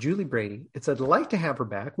 Julie Brady. It's a delight to have her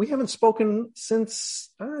back. We haven't spoken since,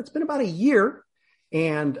 it's been about a year,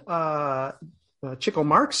 and Chico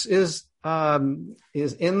Marx is in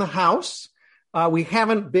the house. We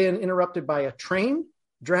haven't been interrupted by a train,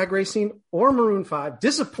 drag racing, or Maroon 5,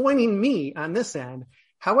 disappointing me on this end.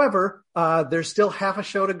 However, there's still half a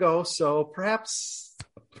show to go, so perhaps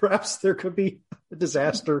there could be a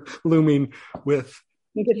disaster looming with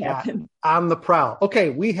on the prowl. Okay,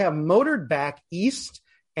 we have motored back east,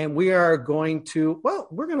 and we are going to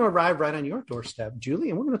arrive right on your doorstep, Julie,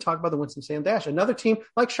 and we're going to talk about the Winston-Salem Dash, another team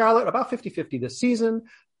like Charlotte, about 50-50 this season.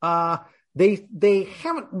 They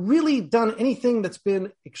haven't really done anything that's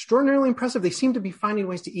been extraordinarily impressive. They seem to be finding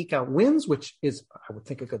ways to eke out wins, which is, I would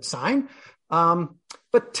think, a good sign.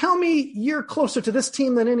 But tell me, you're closer to this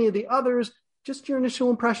team than any of the others. Just your initial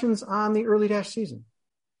impressions on the early Dash season.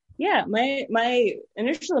 Yeah, my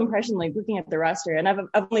initial impression, like looking at the roster, and I've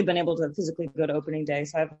only been able to physically go to opening day,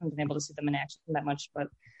 so I haven't been able to see them in action that much. But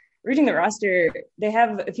reading the roster, they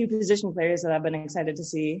have a few position players that I've been excited to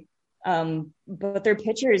see. But their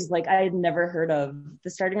pitchers, like I had never heard of.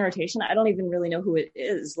 The starting rotation, I don't even really know who it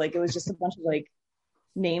is. Like it was just a bunch of like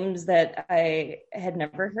names that I had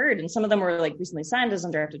never heard. And some of them were like recently signed as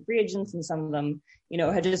undrafted free agents. And some of them,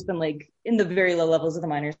 had just been like in the very low levels of the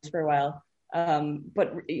minors for a while.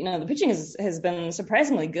 But the pitching has been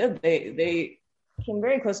surprisingly good. They came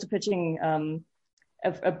very close to pitching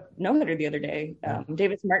a no-hitter the other day.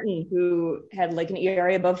 Davis Martin, who had like an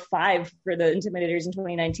ERA above 5 for the Intimidators in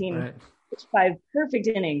 2019, right. pitched 5 perfect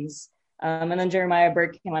innings. And then Jeremiah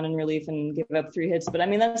Burke came on in relief and gave up 3 hits. But I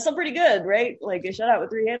mean, that's still pretty good, right? Like a shutout with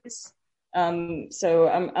 3 hits. So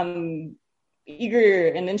I'm eager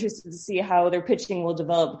and interested to see how their pitching will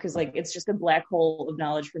develop, because like it's just a black hole of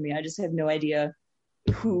knowledge for me. I just have no idea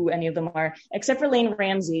who any of them are, except for Lane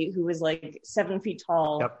Ramsey, who was like 7 feet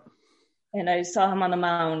tall. Yep. And I saw him on the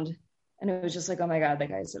mound, and it was just like, oh my God, that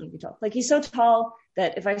guy's 7 feet tall. Like he's so tall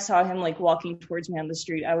that if I saw him like walking towards me on the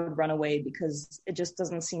street, I would run away, because it just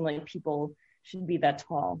doesn't seem like people should be that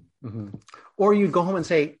tall. Mm-hmm. Or you'd go home and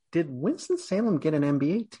say, did Winston-Salem get an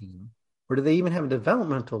NBA team? Or do they even have a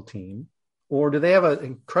developmental team? Or do they have an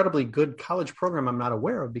incredibly good college program I'm not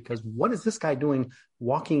aware of? Because what is this guy doing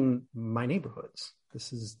walking my neighborhoods?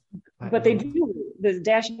 But they do. The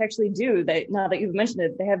Dash actually do. Now that you've mentioned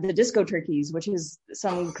it, they have the Disco Turkeys, which is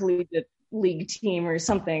some collegiate league team or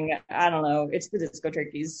something. I don't know. It's the Disco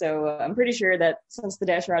Turkeys. So I'm pretty sure that since the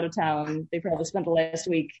Dash are out of town, they probably spent the last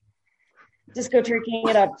week disco turkeying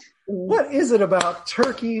it up. What is it about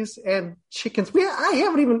turkeys and chickens?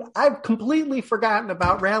 I've completely forgotten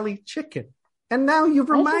about Rally Chicken. And now you've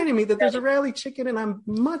reminded me that there's a Rally Chicken, and I'm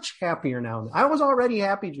much happier now. I was already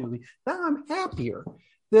happy, Julie. Now I'm happier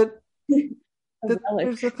that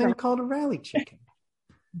there's a thing called a Rally Chicken.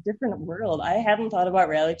 Different world. I hadn't thought about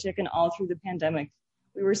Rally Chicken all through the pandemic.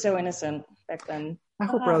 We were so innocent back then. I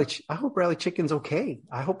hope Rally Chicken's okay.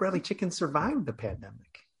 I hope Rally Chicken survived the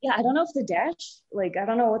pandemic. Yeah, I don't know if the Dash, I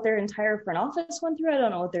don't know what their entire front office went through. I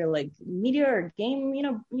don't know what their media or game,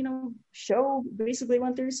 show basically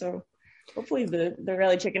went through. So hopefully the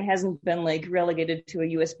Rally Chicken hasn't been relegated to a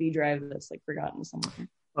USB drive that's forgotten somewhere.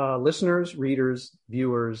 Listeners, readers,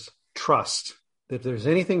 viewers, trust that if there's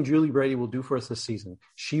anything Julie Brady will do for us this season,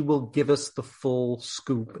 she will give us the full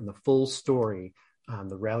scoop and the full story on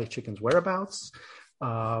the Rally Chicken's whereabouts,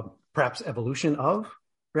 perhaps evolution of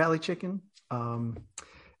Rally Chicken.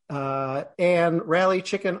 And Rally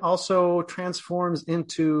Chicken also transforms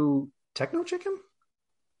into Techno Chicken?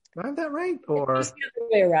 Do I have that right? Or it's the other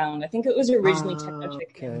way around. I think it was originally Techno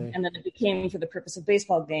Chicken, and then it became, for the purpose of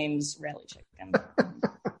baseball games, Rally Chicken.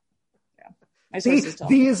 This is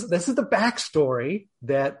the backstory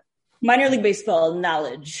that minor league baseball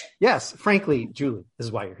knowledge. Yes, frankly, Julie, this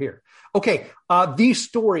is why you're here. Okay, the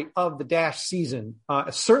story of the Dash season,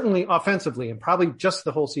 certainly offensively, and probably just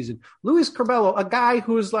the whole season. Luis Curbelo, a guy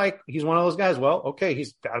who's he's one of those guys. Well, okay,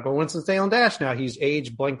 he's got to go Winston-Salem Dash now. He's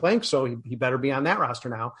age blank, so he better be on that roster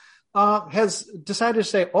now. Has decided to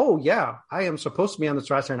say, oh yeah, I am supposed to be on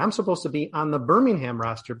this roster, and I'm supposed to be on the Birmingham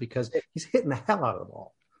roster because he's hitting the hell out of the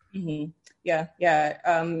ball. Mm-hmm. Yeah.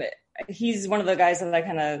 He's one of the guys that I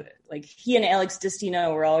kind of he and Alex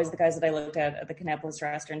Destino were always the guys that I looked at the Kannapolis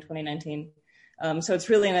roster in 2019. So it's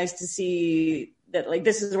really nice to see that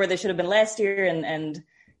this is where they should have been last year, and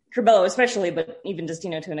Curbelo especially, but even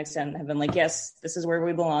Destino to an extent have been yes, this is where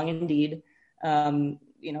we belong indeed. And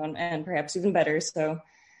perhaps even better. So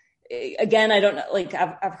again, I don't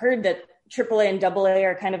know, I've heard that AAA and AA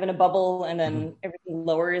are kind of in a bubble, and then everything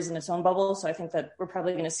lower is in its own bubble. So I think that we're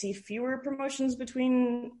probably going to see fewer promotions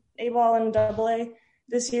between A-ball and AA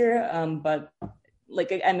this year. But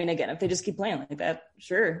again, if they just keep playing like that,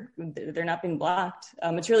 sure, they're not being blocked.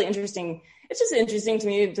 It's really interesting. It's just interesting to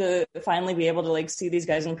me to finally be able to see these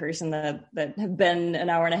guys in person that have been an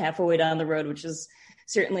hour and a half away down the road, which is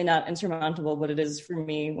certainly not insurmountable, but it is for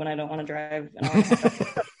me when I don't want to drive an hour and a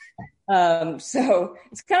half. So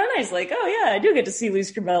it's kind of nice. Oh yeah, I do get to see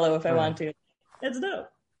Luis Curbelo if I want to. That's dope.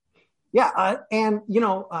 Yeah. And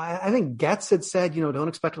I think Getz had said, don't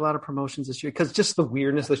expect a lot of promotions this year because just the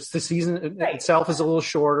weirdness, the season itself is a little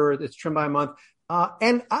shorter. It's trimmed by a month.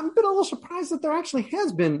 And I've been a little surprised that there actually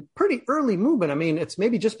has been pretty early movement. I mean, it's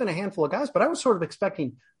maybe just been a handful of guys, but I was sort of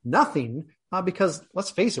expecting nothing because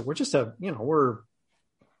let's face it, we're just we're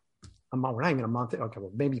not even a month. Okay.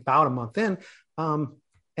 Well, maybe about a month in.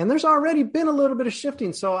 And there's already been a little bit of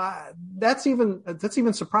shifting. So that's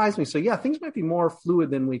even surprised me. So yeah, things might be more fluid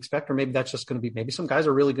than we expect, or maybe that's just going to be, maybe some guys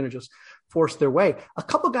are really going to just force their way. A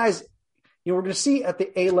couple guys, we're going to see at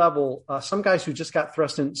the A level, some guys who just got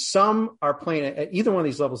thrust in, some are playing at either one of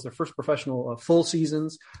these levels, their first professional full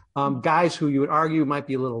seasons, guys who you would argue might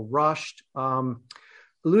be a little rushed.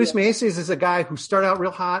 Luis Meneses is a guy who started out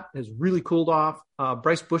real hot, has really cooled off.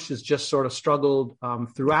 Bryce Bush has just sort of struggled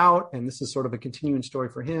throughout, and this is sort of a continuing story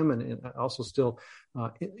for him, and also still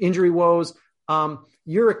injury woes.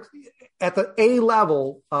 You're at the A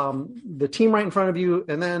level, the team right in front of you,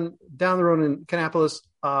 and then down the road in Kannapolis,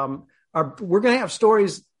 we're going to have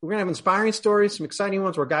stories. We're going to have inspiring stories, some exciting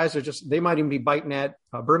ones where guys are they might even be biting at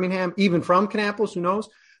Birmingham, even from Kannapolis, who knows?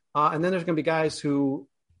 And then there's going to be guys who,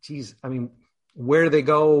 where do they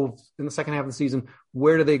go in the second half of the season?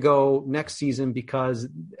 Where do they go next season? Because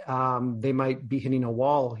they might be hitting a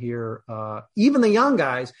wall here. Even the young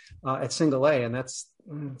guys at single A, and it's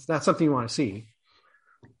not something you want to see.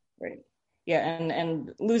 Right. Yeah,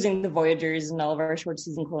 and losing the Voyagers and all of our short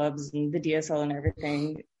season clubs and the DSL and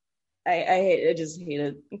everything, I just hate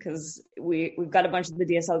it, because we've got a bunch of the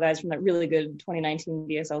DSL guys from that really good 2019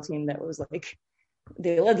 DSL team that was like,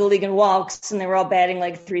 they led the league in walks and they were all batting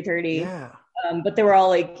like 330. Yeah. But they were all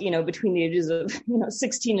like, between the ages of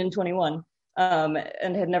 16 and 21,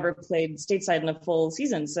 and had never played stateside in a full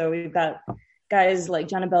season. So we've got guys like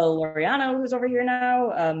Gianabella Laureano, who's over here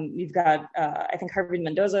now. We've got, I think Harvey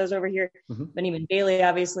Mendoza is over here. Mm-hmm. Benjamin Bailey,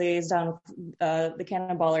 obviously, is down with the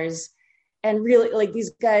Cannonballers. And really, like,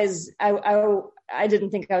 these guys, I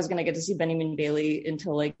didn't think I was going to get to see Benjamin Bailey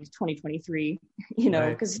until like 2023,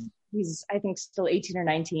 because he's, I think, still 18 or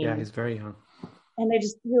 19. Yeah, he's very young. And they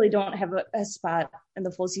just really don't have a spot in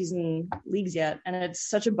the full season leagues yet. And it's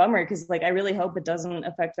such a bummer, because like, I really hope it doesn't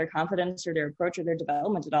affect their confidence or their approach or their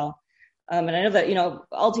development at all. And I know that,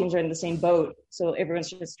 all teams are in the same boat, so everyone's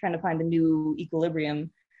just trying to find a new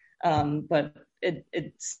equilibrium. But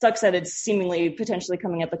it sucks that it's seemingly potentially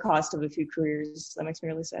coming at the cost of a few careers. That makes me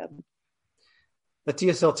really sad. The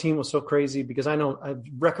TSL team was so crazy, because I know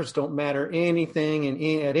records don't matter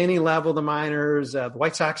anything at any level. The minors, the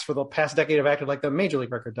White Sox for the past decade have acted like the major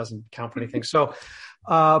league record doesn't count for anything. So,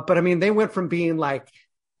 but I mean, they went from being like,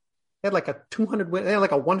 they had like a 200 win, they had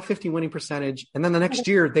like a 150 winning percentage. And then the next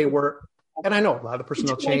year they were, and I know a lot of the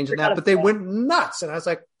personnel changed and that, but they went nuts. And I was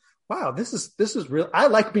like, wow, this is real. I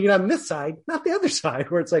like being on this side, not the other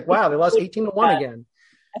side, where it's like, wow, they lost 18-1 again.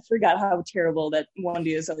 I forgot how terrible that one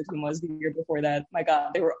DSL team was the year before that. My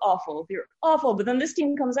God, they were awful. But then this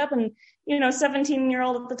team comes up and,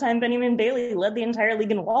 17-year-old at the time, Benjamin Bailey led the entire league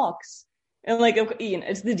in walks. And like,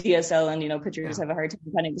 it's the DSL, and, pitchers have a hard time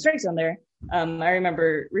finding the strike zone there. I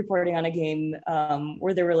remember reporting on a game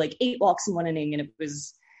where there were like 8 walks in one inning, and it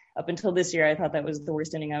was, up until this year, I thought that was the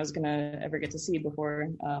worst inning I was going to ever get to see before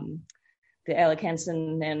the Alec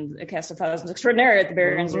Hansen and a cast of thousands extraordinaire at the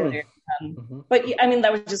Barons earlier. But I mean,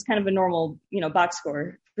 that was just kind of a normal, box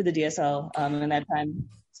score for the DSL in that time.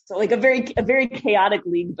 So like a very chaotic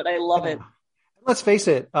league, but I love it. Let's face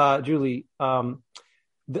it, Julie,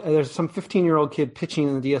 there's some 15-year-old kid pitching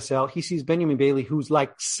in the DSL. He sees Benjamin Bailey, who's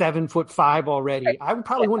like 7'5" already. I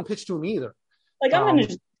probably wouldn't pitch to him either. Like, I'm going to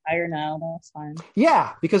just retire now. That's fine.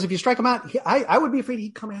 Yeah, because if you strike him out, I would be afraid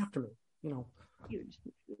he'd come after me, Huge.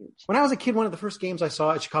 When I was a kid, one of the first games I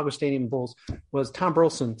saw at Chicago Stadium Bulls was Tom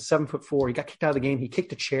Burleson, 7'4". He got kicked out of the game. He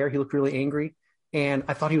kicked a chair. He looked really angry. And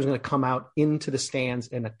I thought he was going to come out into the stands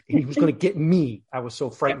and he was going to get me. I was so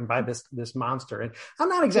frightened by this monster. And I'm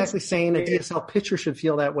not exactly saying a DSL pitcher should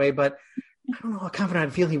feel that way, but I don't know how confident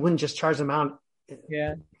I'd feel he wouldn't just charge them out.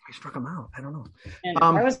 Yeah. If I struck him out. I don't know. And if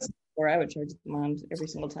I was where I would charge them out every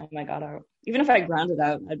single time I got out. Even if I grounded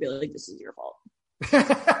out, I'd be like, this is your fault.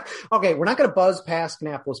 Okay, we're not going to buzz past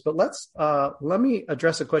Kannapolis, but let me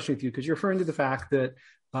address a question with you, because you're referring to the fact that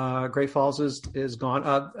Great Falls is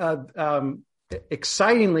gone.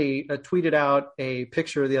 Excitingly tweeted out a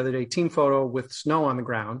picture the other day, team photo with snow on the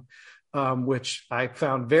ground, which I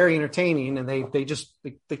found very entertaining, and they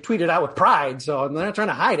tweeted out with pride, so they're not trying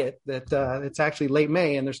to hide it that it's actually late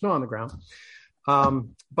May and there's snow on the ground.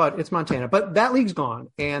 But it's Montana. But that league's gone,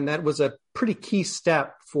 and that was a pretty key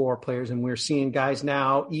step for players, and we're seeing guys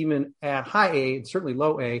now, even at high A and certainly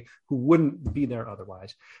low A, who wouldn't be there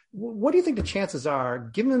otherwise. What do you think the chances are,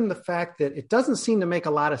 given the fact that it doesn't seem to make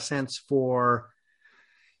a lot of sense for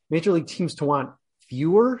major league teams to want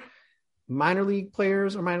fewer minor league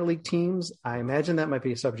players or minor league teams? I imagine that might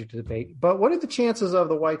be a subject to debate. But what are the chances of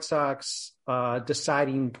the White Sox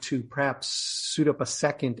deciding to perhaps suit up a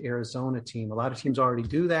second Arizona team? A lot of teams already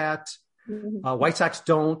do that. White Sox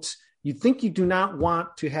don't. You'd think you do not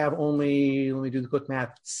want to have only, let me do the quick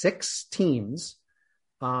math, 6 teams.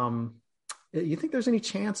 You think there's any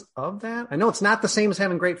chance of that? I know it's not the same as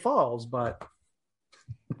having Great Falls, but...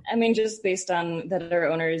 I mean, just based on that our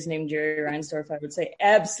owner is named Jerry Reinsdorf, I would say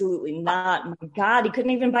absolutely not. My God, he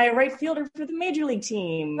couldn't even buy a right fielder for the major league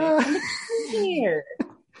team. Here.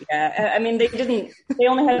 Yeah, I mean, they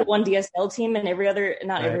only had one DSL team,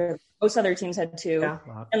 and most other teams had two. Yeah,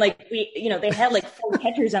 wow. And like they had like 4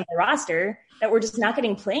 catchers on the roster that were just not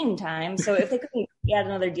getting playing time. So if they couldn't add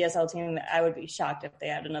another DSL team, I would be shocked if they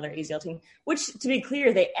had another AZL team, which, to be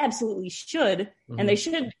clear, they absolutely should. Mm-hmm. And they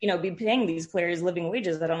should, be paying these players living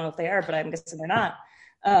wages. I don't know if they are, but I'm guessing they're not.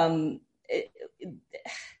 That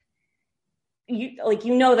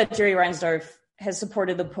Jerry Reinsdorf has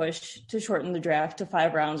supported the push to shorten the draft to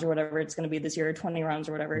 5 rounds or whatever it's going to be this year, or 20 rounds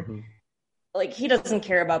or whatever. Mm-hmm. Like, he doesn't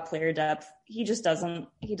care about player depth. He just doesn't.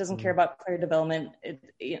 He doesn't care about player development.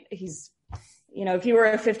 He's, if he were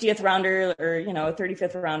a 50th rounder or, a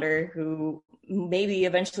 35th rounder who maybe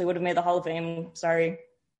eventually would have made the Hall of Fame, sorry,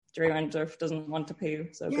 Jerry Reinsdorf doesn't want to pay you,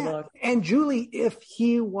 so good luck. And Julie, if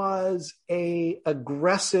he was a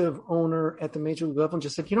aggressive owner at the major league level and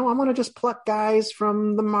just said, I want to just pluck guys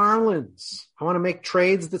from the Marlins. I want to make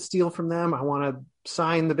trades that steal from them. I want to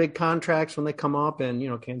sign the big contracts when they come up,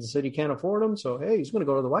 and, Kansas City can't afford them. So, hey, he's going to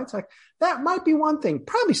go to the White Sox. That might be one thing.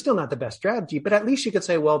 Probably still not the best strategy, but at least you could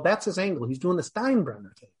say, well, that's his angle. He's doing the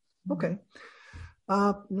Steinbrenner thing. Okay.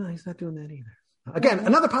 No, he's not doing that either. Again,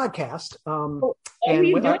 another podcast.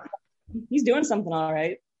 He's doing something all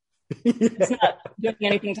right. It's not doing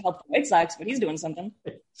anything to help the White Sox, but he's doing something.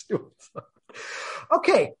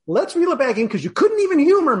 Okay, let's reel it back in because you couldn't even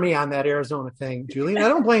humor me on that Arizona thing, Julie. I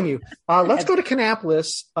don't blame you. Let's go to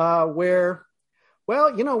Kannapolis, where,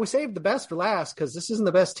 we saved the best for last because this isn't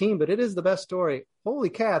the best team, but it is the best story. Holy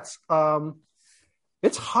cats.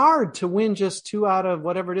 It's hard to win just 2 out of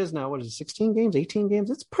whatever it is now. What is it, 16 games, 18 games?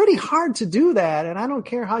 It's pretty hard to do that. And I don't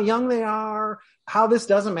care how young they are, how this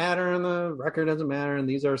doesn't matter, and the record doesn't matter, and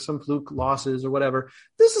these are some fluke losses or whatever.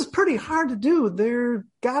 This is pretty hard to do. They're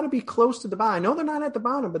got to be close to the bottom. I know they're not at the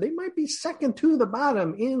bottom, but they might be second to the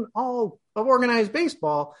bottom in all of organized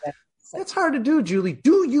baseball. That's hard to do, Julie.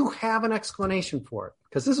 Do you have an explanation for it?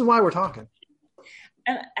 Because this is why we're talking.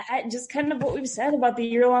 And just kind of what we've said about the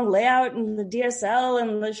year-long layout and the DSL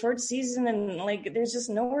and the short season, and like there's just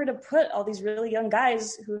nowhere to put all these really young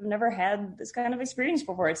guys who've never had this kind of experience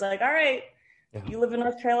before. It's like, all right, you live in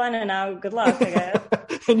North Carolina now, good luck, I guess.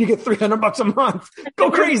 And you get $300 a month. Go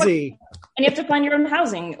crazy. And you have to find your own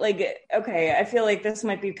housing. Like, okay, I feel like this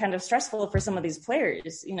might be kind of stressful for some of these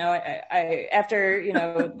players. I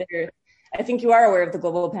think you are aware of the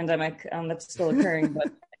global pandemic that's still occurring,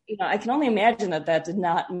 but I can only imagine that did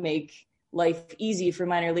not make life easy for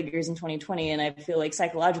minor leaguers in 2020. And I feel like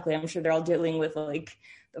psychologically, I'm sure they're all dealing with like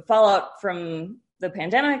the fallout from the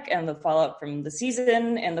pandemic and the fallout from the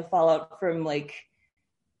season and the fallout from like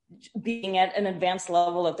being at an advanced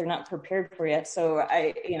level that they're not prepared for yet. So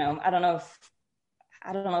I don't know if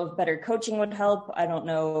better coaching would help. I don't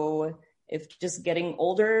know if just getting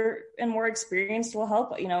older and more experienced will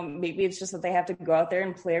help. Maybe it's just that they have to go out there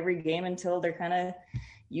and play every game until they're kind of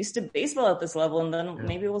used to baseball at this level, and then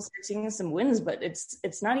maybe we'll start seeing some wins. But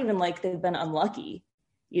it's not even like they've been unlucky.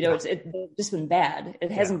 It's just been bad.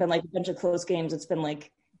 It hasn't been like a bunch of close games. It's been like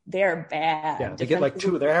they're bad. Yeah, they get like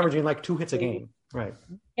 2. They're averaging like 2 hits a game. Right.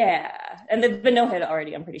 Yeah, and they've been no hit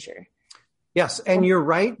already, I'm pretty sure. Yes, and you're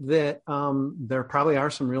right that there probably are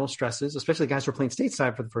some real stresses, especially guys who are playing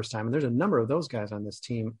stateside for the first time. And there's a number of those guys on this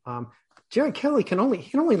team. Jared Kelly can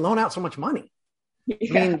only loan out so much money.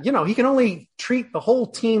 Yeah. I mean, he can only treat the whole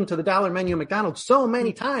team to the dollar menu at McDonald's so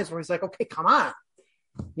many times where he's like, okay, come on.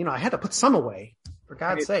 I had to put some away, for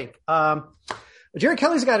God's sake. Jared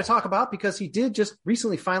Kelly's a guy to talk about because he did just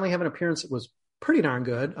recently finally have an appearance that was pretty darn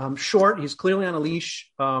good. Short, he's clearly on a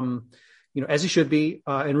leash, as he should be.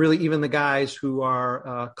 And really even the guys who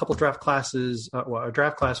are a couple draft classes, a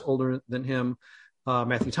draft class older than him,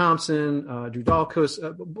 Matthew Thompson, Drew Dalkus,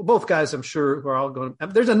 both guys I'm sure who are all going.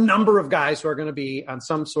 There's a number of guys who are going to be on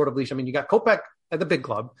some sort of leash. I mean, you got Kopech at the big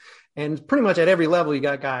club, and pretty much at every level you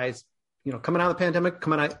got guys, coming out of the pandemic,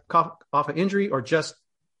 coming out off an injury, or just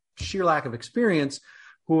sheer lack of experience,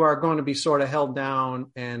 who are going to be sort of held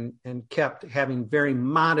down and kept having very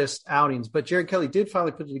modest outings. But Jared Kelly did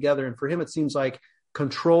finally put it together, and for him it seems like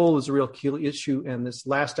control is a real key issue. And this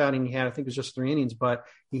last outing he had, I think it was just 3 innings, but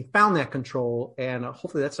he found that control, and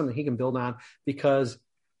hopefully that's something he can build on, because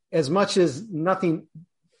as much as nothing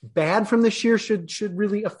bad from this year should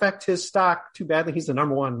really affect his stock too badly, he's the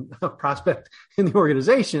number 1 prospect in the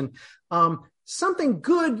organization. Something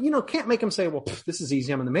good, can't make him say, well, this is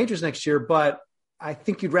easy, I'm in the majors next year, but I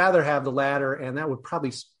think you'd rather have the latter, and that would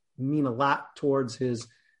probably mean a lot towards his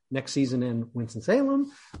next season in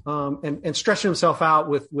Winston-Salem, and stretching himself out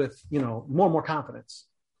with more and more confidence.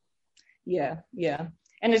 Yeah.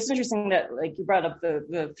 And it's interesting that, like, you brought up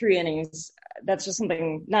the 3 innings. That's just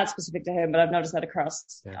something not specific to him, but I've noticed that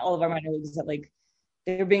across all of our minor leagues, that, like,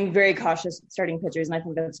 they're being very cautious starting pitchers, and I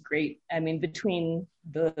think that's great. I mean, between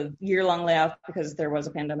the year-long layoff because there was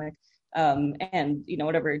a pandemic, and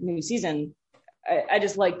whatever new season, I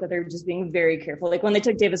just like that they're just being very careful. Like when they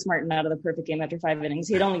took Davis Martin out of the perfect game after 5 innings,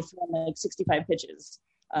 he had only thrown like 65 pitches,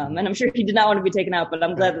 and I'm sure he did not want to be taken out, but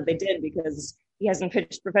I'm glad that they did because he hasn't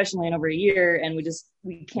pitched professionally in over a year, and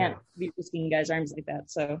we can't be risking guys' arms like that.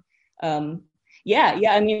 So. Yeah.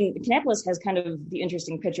 I mean, Kannapolis has kind of the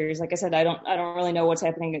interesting pitchers. Like I said, I don't really know what's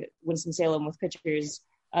happening at Winston-Salem with pitchers,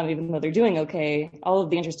 even though they're doing okay. All of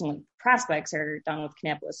the interesting prospects are down with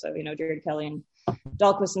Kannapolis. So, Jared Kelly and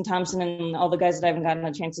Dahlquist and Thompson and all the guys that I haven't gotten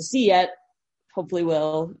a chance to see yet, hopefully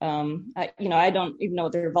will. I don't even know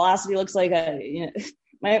what their velocity looks like.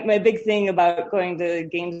 My big thing about going to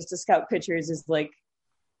games to scout pitchers is like,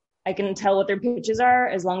 I can tell what their pitches are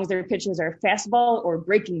as long as their pitches are fastball or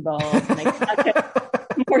breaking ball. And I cannot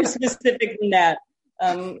get more specific than that.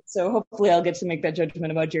 So hopefully I'll get to make that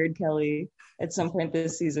judgment about Jared Kelly at some point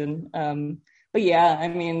this season. But yeah, I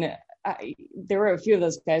mean, there were a few of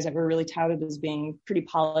those guys that were really touted as being pretty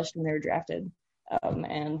polished when they were drafted.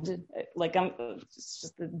 And like, it's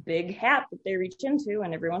just the big hat that they reach into,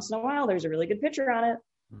 and every once in a while there's a really good pitcher on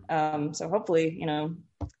it. So hopefully,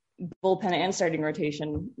 bullpen and starting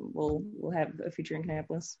rotation will have a future in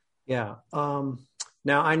Kannapolis. Yeah.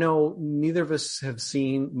 Now I know neither of us have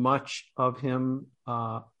seen much of him.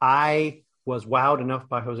 I was wowed enough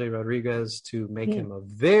by Jose Rodriguez to make him a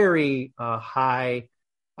very high.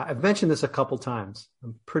 I've mentioned this a couple times.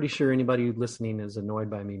 I'm pretty sure anybody listening is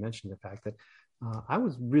annoyed by me mentioning the fact that I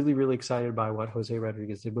was really, really excited by what Jose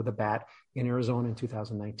Rodriguez did with the bat in Arizona in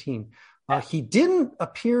 2019. He didn't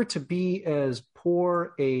appear to be as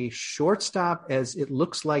poor a shortstop as it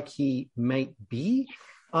looks like he might be.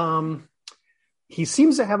 He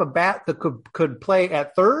seems to have a bat that could play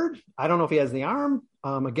at third. I don't know if he has the arm.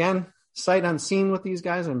 Again, sight unseen with these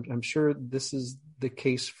guys. I'm sure this is the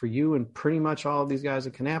case for you and pretty much all of these guys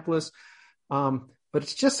at Kannapolis. But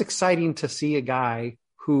it's just exciting to see a guy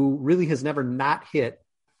who really has never not hit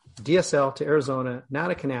DSL to Arizona, now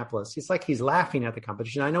to Kannapolis. It's like he's laughing at the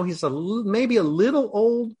competition. I know he's maybe a little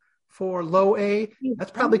old for low A.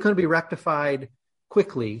 That's probably going to be rectified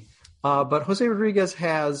quickly. But Jose Rodriguez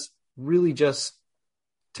has really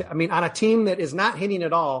on a team that is not hitting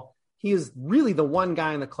at all, he is really the one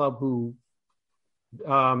guy in the club who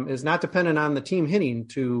is not dependent on the team hitting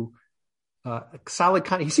to solid.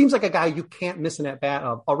 He seems like a guy you can't miss an at-bat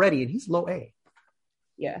of already, and he's low A.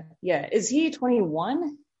 Yeah. Is he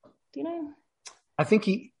 21? Do you know? I think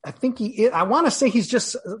he is. I want to say he's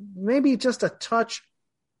just maybe just a touch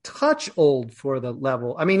old for the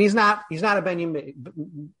level. I mean, he's not a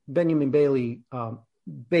Benjamin Bailey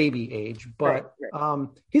baby age, but right.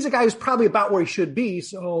 He's a guy who's probably about where he should be.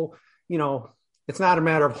 So, it's not a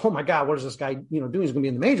matter of, oh my God, what is this guy, doing? He's going to be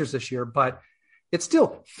in the majors this year, but it's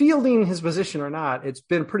still fielding his position or not. It's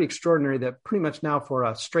been pretty extraordinary that pretty much now for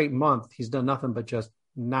a straight month, he's done nothing but just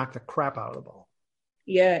knock the crap out of the ball.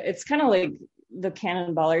 Yeah, it's kind of like the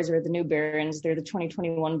Cannonballers or the new Barons. They're the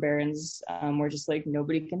 2021 Barons, where just like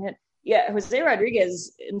nobody can hit. Yeah, Jose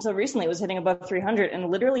Rodriguez until recently was hitting above 300, and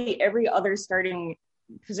literally every other starting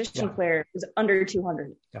position player was under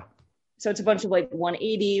 200. Yeah. So it's a bunch of like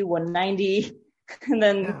 180, 190, and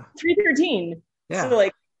then 313. Yeah. So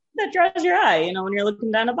like that draws your eye, when you're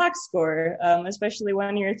looking down a box score, especially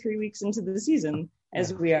when you're 3 weeks into the season,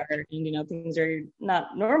 as we are, and things are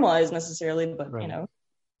not normalized necessarily, but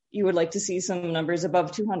you would like to see some numbers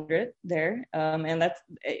above 200 there, and that's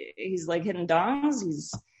he's like hitting dongs.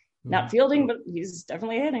 He's not fielding, but he's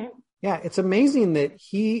definitely hitting it. Yeah, it's amazing that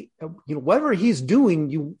he, whatever he's doing,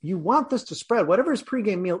 you want this to spread. Whatever his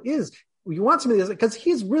pregame meal is, you want somebody because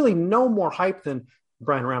he's really no more hype than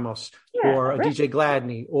Brian Ramos or DJ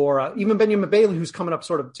Gladney or even Benjamin Bailey, who's coming up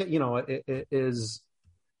sort of, is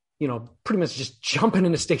pretty much just jumping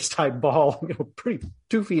into stage-type ball, pretty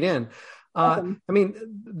 2 feet in. I mean,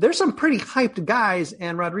 there's some pretty hyped guys,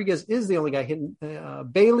 and Rodriguez is the only guy hitting.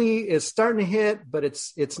 Bailey is starting to hit, but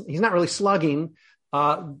he's not really slugging.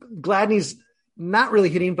 Gladney's not really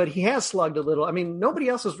hitting, but he has slugged a little. I mean, nobody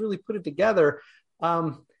else has really put it together.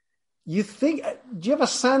 Do you have a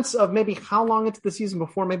sense of maybe how long into the season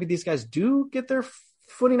before maybe these guys do get their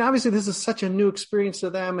footing? Obviously, this is such a new experience to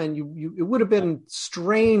them, and it would have been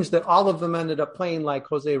strange that all of them ended up playing like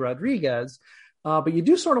Jose Rodriguez. But you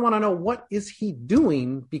do sort of want to know, what is he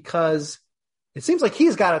doing? Because it seems like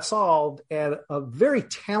he's got it solved, and a very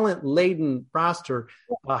talent-laden roster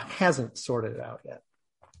hasn't sorted it out yet.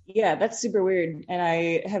 Yeah, that's super weird, and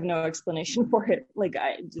I have no explanation for it. Like,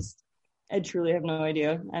 I truly have no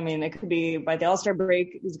idea. I mean, it could be by the All-Star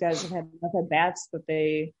break, these guys have had enough at-bats that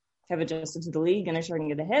they have adjusted to the league and are starting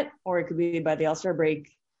to get a hit, or it could be by the All-Star break,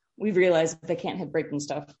 we've realized that they can't hit breaking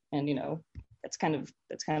stuff. And, that's kind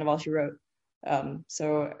of all she wrote.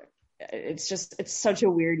 So it's such a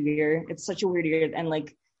weird year. It's such a weird year. And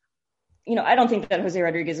I don't think that Jose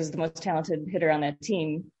Rodriguez is the most talented hitter on that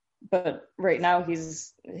team, but right now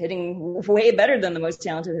he's hitting way better than the most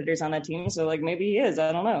talented hitters on that team. So maybe he is,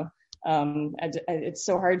 I don't know. It's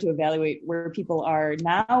so hard to evaluate where people are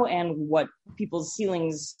now and what people's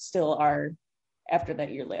ceilings still are after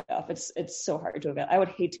that year layoff. It's so hard to evaluate. I would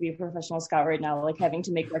hate to be a professional scout right now, having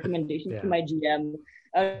to make recommendations to my GM.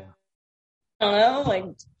 I don't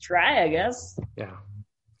know, try, I guess. Yeah.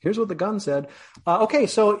 Here's what the gun said. Okay,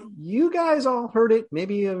 so you guys all heard it.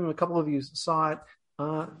 Maybe a couple of you saw it.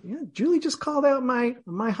 Julie just called out my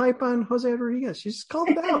hype on Jose Rodriguez. She just called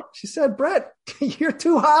it out. She said, Brett, you're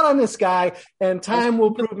too hot on this guy, and time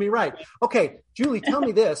will prove me right. Okay, Julie, tell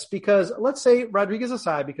me this, because let's say Rodriguez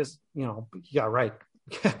aside, because, yeah, right.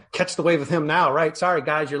 Catch the wave with him now, right? Sorry,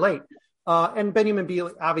 guys, you're late. And Benjamin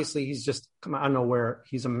Beal, obviously, he's just come out of nowhere.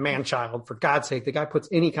 He's a man-child, for God's sake. The guy puts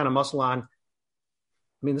any kind of muscle on. I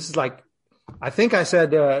mean, this is I think I said,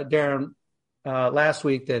 Darren, last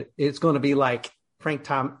week that it's going to be like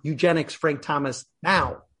eugenics Frank Thomas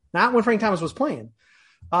now, not when Frank Thomas was playing.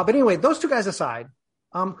 But anyway, those two guys aside,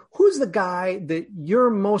 who's the guy that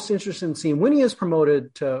you're most interested in seeing when he is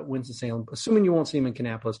promoted to Winston-Salem, assuming you won't see him in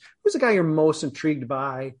Kannapolis? Who's the guy you're most intrigued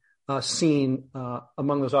by seeing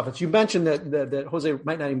among those offenses? You mentioned that Jose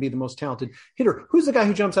might not even be the most talented hitter. Who's the guy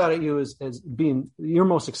who jumps out at you as being you're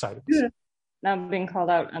most excited? Yeah. Now I'm being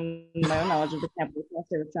called out on my own knowledge of the campus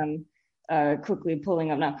roster, which I'm quickly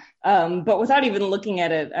pulling up now. But without even looking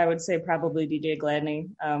at it, I would say probably DJ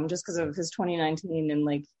Gladney, just because of his 2019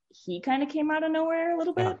 and he kind of came out of nowhere a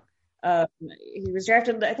little bit. Yeah. He was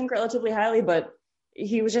drafted, I think, relatively highly, but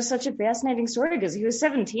he was just such a fascinating story because he was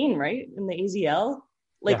 17, right, in the AZL,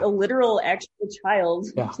 a literal actual child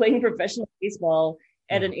playing professional baseball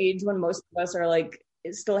at an age when most of us are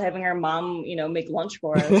still having our mom, make lunch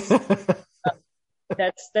for us.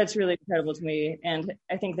 That's really incredible to me. And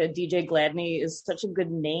I think that DJ Gladney is such a good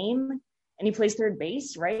name, and he plays third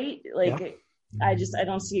base, right? I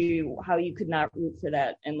don't see how you could not root for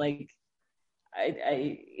that. And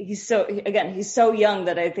he's so young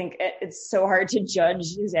that I think it's so hard to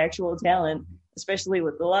judge his actual talent, especially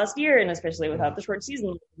with the last year and especially without the short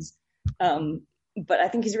season. But I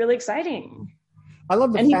think he's really exciting. I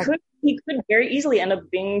love he could very easily end up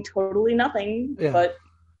being totally nothing, but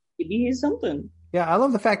maybe he's something. Yeah, I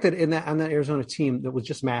love the fact that on that Arizona team that was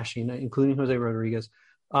just mashing, including Jose Rodriguez,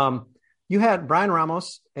 you had Brian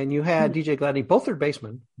Ramos and you had DJ Gladney, both third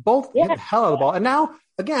basemen, both hit the hell out of the ball. And now,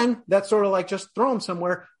 again, that's sort of just throw him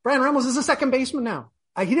somewhere. Brian Ramos is a second baseman now.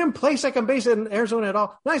 He didn't play second base in Arizona at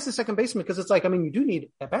all. Now he's the second baseman because it's you do need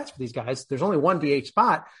at-bats for these guys. There's only one DH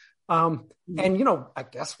spot. And, I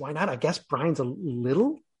guess why not? I guess Brian's a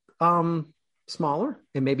little smaller,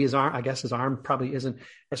 and maybe his arm probably isn't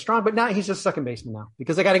as strong, but now he's just second baseman now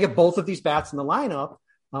because they got to get both of these bats in the lineup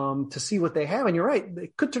to see what they have. And you're right,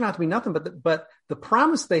 it could turn out to be nothing, but the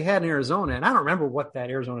promise they had in Arizona, and I don't remember what that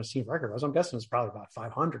Arizona team record was. I'm guessing it's probably about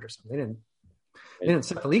 500 or something. They didn't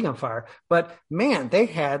set the league on fire, but man, they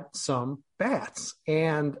had some bats.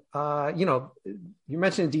 And you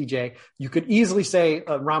mentioned DJ. You could easily say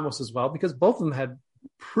Ramos as well because both of them had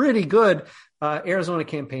pretty good Arizona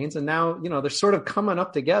campaigns, and now they're sort of coming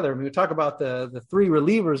up together. I mean, we talk about the three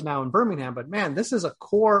relievers now in Birmingham, but man, this is a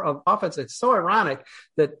core of offense. It's so ironic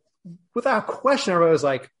that without question, everybody was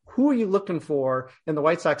like, "Who are you looking for in the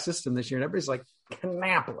White Sox system this year?" And everybody's like,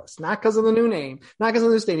 "Kannapolis," not because of the new name, not because of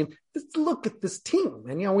the new stadium. Just look at this team,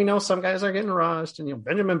 and we know some guys are getting rushed, and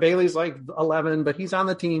Benjamin Bailey's 11, but he's on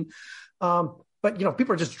the team. But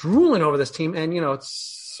people are just drooling over this team, and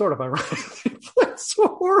it's sort of ironic. They play so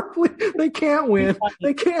horribly. They can't win.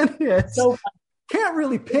 They can't hit. Can't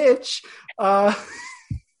really pitch.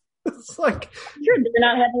 It's sure, they're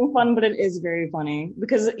not having fun, but it is very funny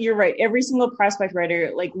because you're right. Every single prospect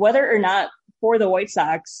writer, whether or not for the White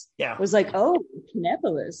Sox, was oh,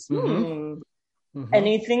 Kannapolis. Mm-hmm.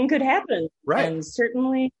 Anything could happen. Right. And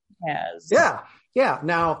certainly has. Yeah.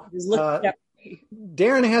 Now,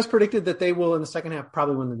 Darren has predicted that they will in the second half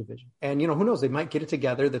probably win the division. And, who knows, they might get it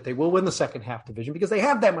together that they will win the second half division because they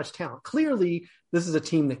have that much talent. Clearly, this is a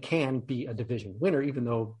team that can be a division winner, even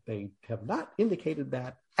though they have not indicated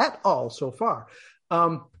that at all so far.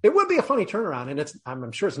 It would be a funny turnaround, and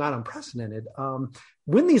I'm sure it's not unprecedented.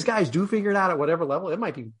 when these guys do figure it out at whatever level, it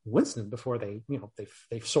might be Winston before they've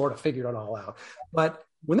sort of figured it all out. But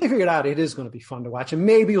when they figure it out, it is going to be fun to watch. And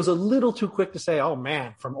maybe it was a little too quick to say, oh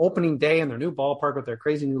man, from opening day in their new ballpark with their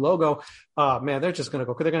crazy new logo, man, they're just going to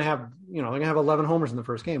go, they're going to have, they're going to have 11 homers in the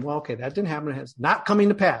first game. Well, okay, that didn't happen. It's not coming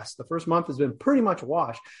to pass. The first month has been pretty much a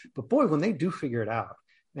wash, but boy, when they do figure it out,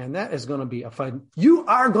 man, that is going to be a fun. You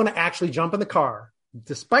are going to actually jump in the car,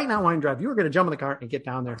 despite not wanting to drive. You are going to jump in the car and get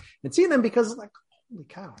down there and see them because like, holy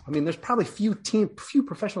cow. I mean, there's probably few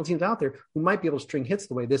professional teams out there who might be able to string hits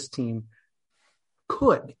the way this team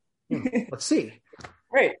could. Let's see.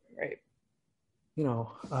 Right.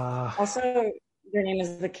 Also, their name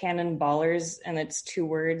is the Cannon Ballers, and it's 2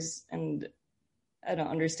 words, and I don't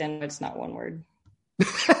understand why it's not 1 word.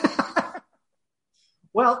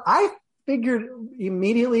 Well, I figured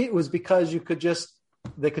immediately it was because they could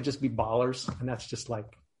just be ballers, and that's just like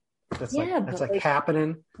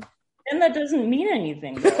happening. And that doesn't mean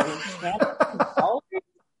anything.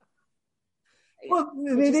 Well,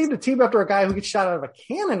 they named a team after a guy who gets shot out of a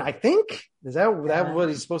cannon, I think. Is that what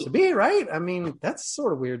he's supposed to be, right? I mean, that's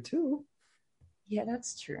sort of weird too. Yeah,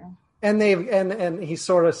 that's true. And and he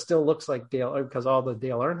sort of still looks like Dale, because all the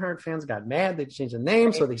Dale Earnhardt fans got mad. They changed the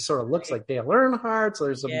name, so he sort of looks like Dale Earnhardt. So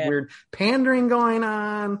there's some weird pandering going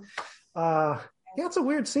on. It's a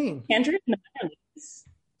weird scene. Pandering in the minor leagues.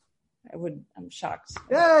 I'm shocked.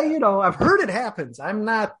 Yeah, I've heard it happens. I'm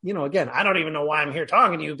not, again, I don't even know why I'm here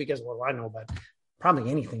talking to you because, well, I know about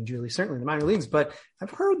probably anything, Julie, certainly in the minor leagues, but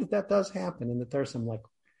I've heard that does happen and that there's some like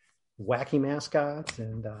wacky mascots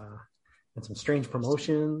and some strange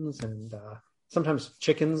promotions and sometimes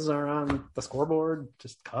chickens are on the scoreboard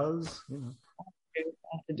just cause, I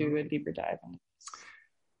have to do a deeper dive on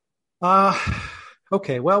it.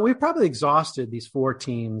 Okay, well, we've probably exhausted these 4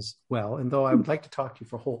 teams well, and though I would like to talk to you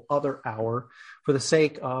for a whole other hour, for the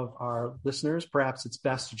sake of our listeners, perhaps it's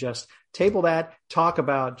best to just table that, talk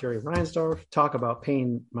about Jerry Reinsdorf, talk about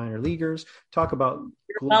paying minor leaguers, talk about...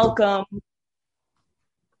 You're welcome.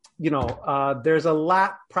 There's a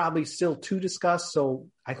lot probably still to discuss, so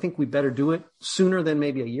I think we better do it sooner than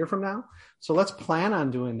maybe a year from now. So let's plan on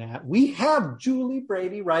doing that. We have Julie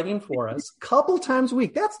Brady writing for us a couple times a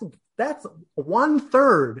week. That's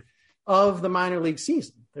 1/3 of the minor league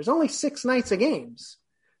season. There's only 6 nights of games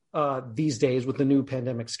these days with the new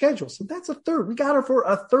pandemic schedule. So that's 1/3. We got her for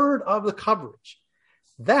 1/3 of the coverage.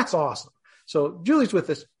 That's awesome. So Julie's with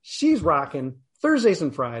us. She's rocking Thursdays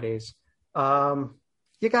and Fridays.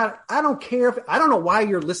 I don't care I don't know why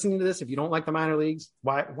you're listening to this. If you don't like the minor leagues,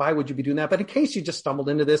 why would you be doing that? But in case you just stumbled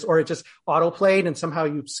into this or it just auto played and somehow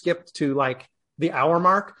you skipped to like the hour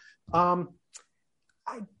mark,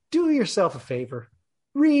 do yourself a favor,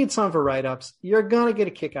 read some of her write-ups. You're going to get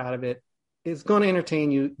a kick out of it. It's going to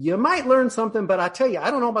entertain you. You might learn something, but I tell you,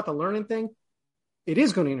 I don't know about the learning thing. It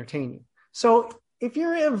is going to entertain you. So if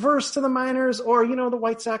you're averse to the minors or, the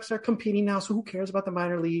White Sox are competing now, so who cares about the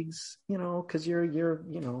minor leagues, because you're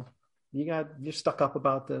stuck up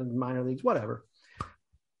about the minor leagues, whatever.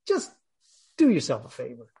 Just do yourself a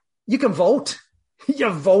favor. You can vote. You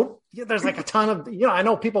vote. There's like a ton of, I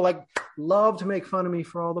know people love to make fun of me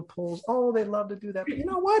for all the polls. Oh, they love to do that. But you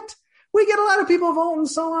know what? We get a lot of people voting.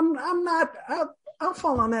 So I'll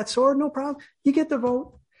fall on that sword. No problem. You get to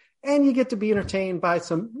vote and you get to be entertained by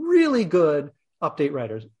some really good update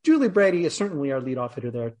writers. Julie Brady is certainly our leadoff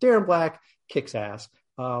hitter there. Darren Black kicks ass.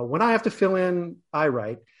 When I have to fill in, I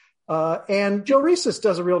write. And Joe Reeses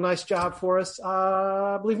does a real nice job for us,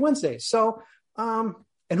 I believe Wednesdays. So,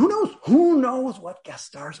 and who knows what guest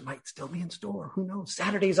stars might still be in store. Who knows?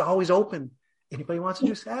 Saturday's always open. Anybody wants to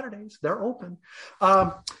do Saturdays, they're open.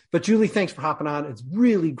 But Julie, thanks for hopping on. It's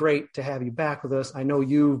really great to have you back with us. I know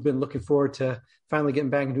you've been looking forward to finally getting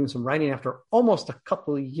back and doing some writing after almost a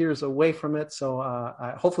couple of years away from it. So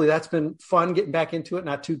hopefully that's been fun getting back into it.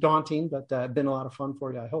 Not too daunting, but been a lot of fun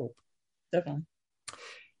for you, I hope. Definitely.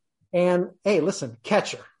 And hey, listen,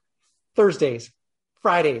 catcher, Thursdays,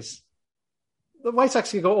 Fridays. The White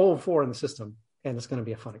Sox can go 0-4 in the system, and it's going to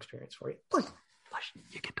be a fun experience for you. Plus,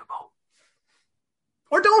 you get to vote.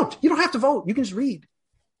 Or don't. You don't have to vote. You can just read.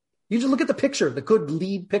 You just look at the picture, the good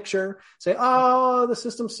lead picture. Say, oh, the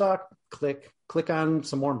system sucked. Click on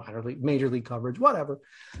some more major league coverage, whatever.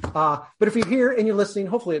 But if you're here and you're listening,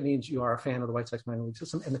 hopefully it means you are a fan of the White Sox minor league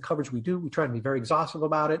system and the coverage we do. We try to be very exhaustive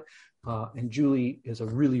about it. And Julie is a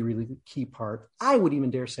really, really key part. I would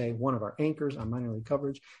even dare say one of our anchors on minor league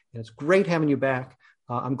coverage. And it's great having you back.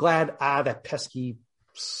 I'm glad that pesky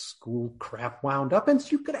school crap wound up. And so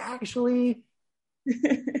you could actually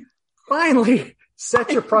finally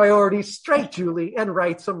set your priorities straight, Julie, and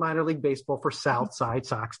write some minor league baseball for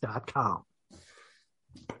SouthsideSox.com.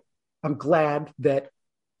 I'm glad that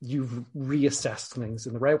you've reassessed things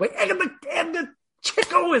in the right way. And the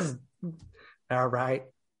Chico is all right.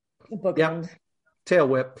 Yep. Tail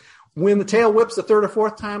whip. When the tail whips the third or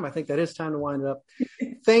fourth time, I think that is time to wind it up.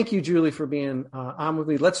 Thank you, Julie, for being on with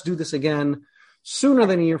me. Let's do this again sooner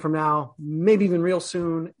than a year from now, maybe even real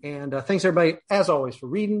soon. And thanks, everybody, as always, for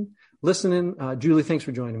reading, listening. Julie, thanks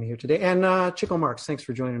for joining me here today. And Chico Marks, thanks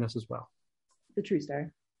for joining us as well. The true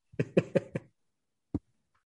star.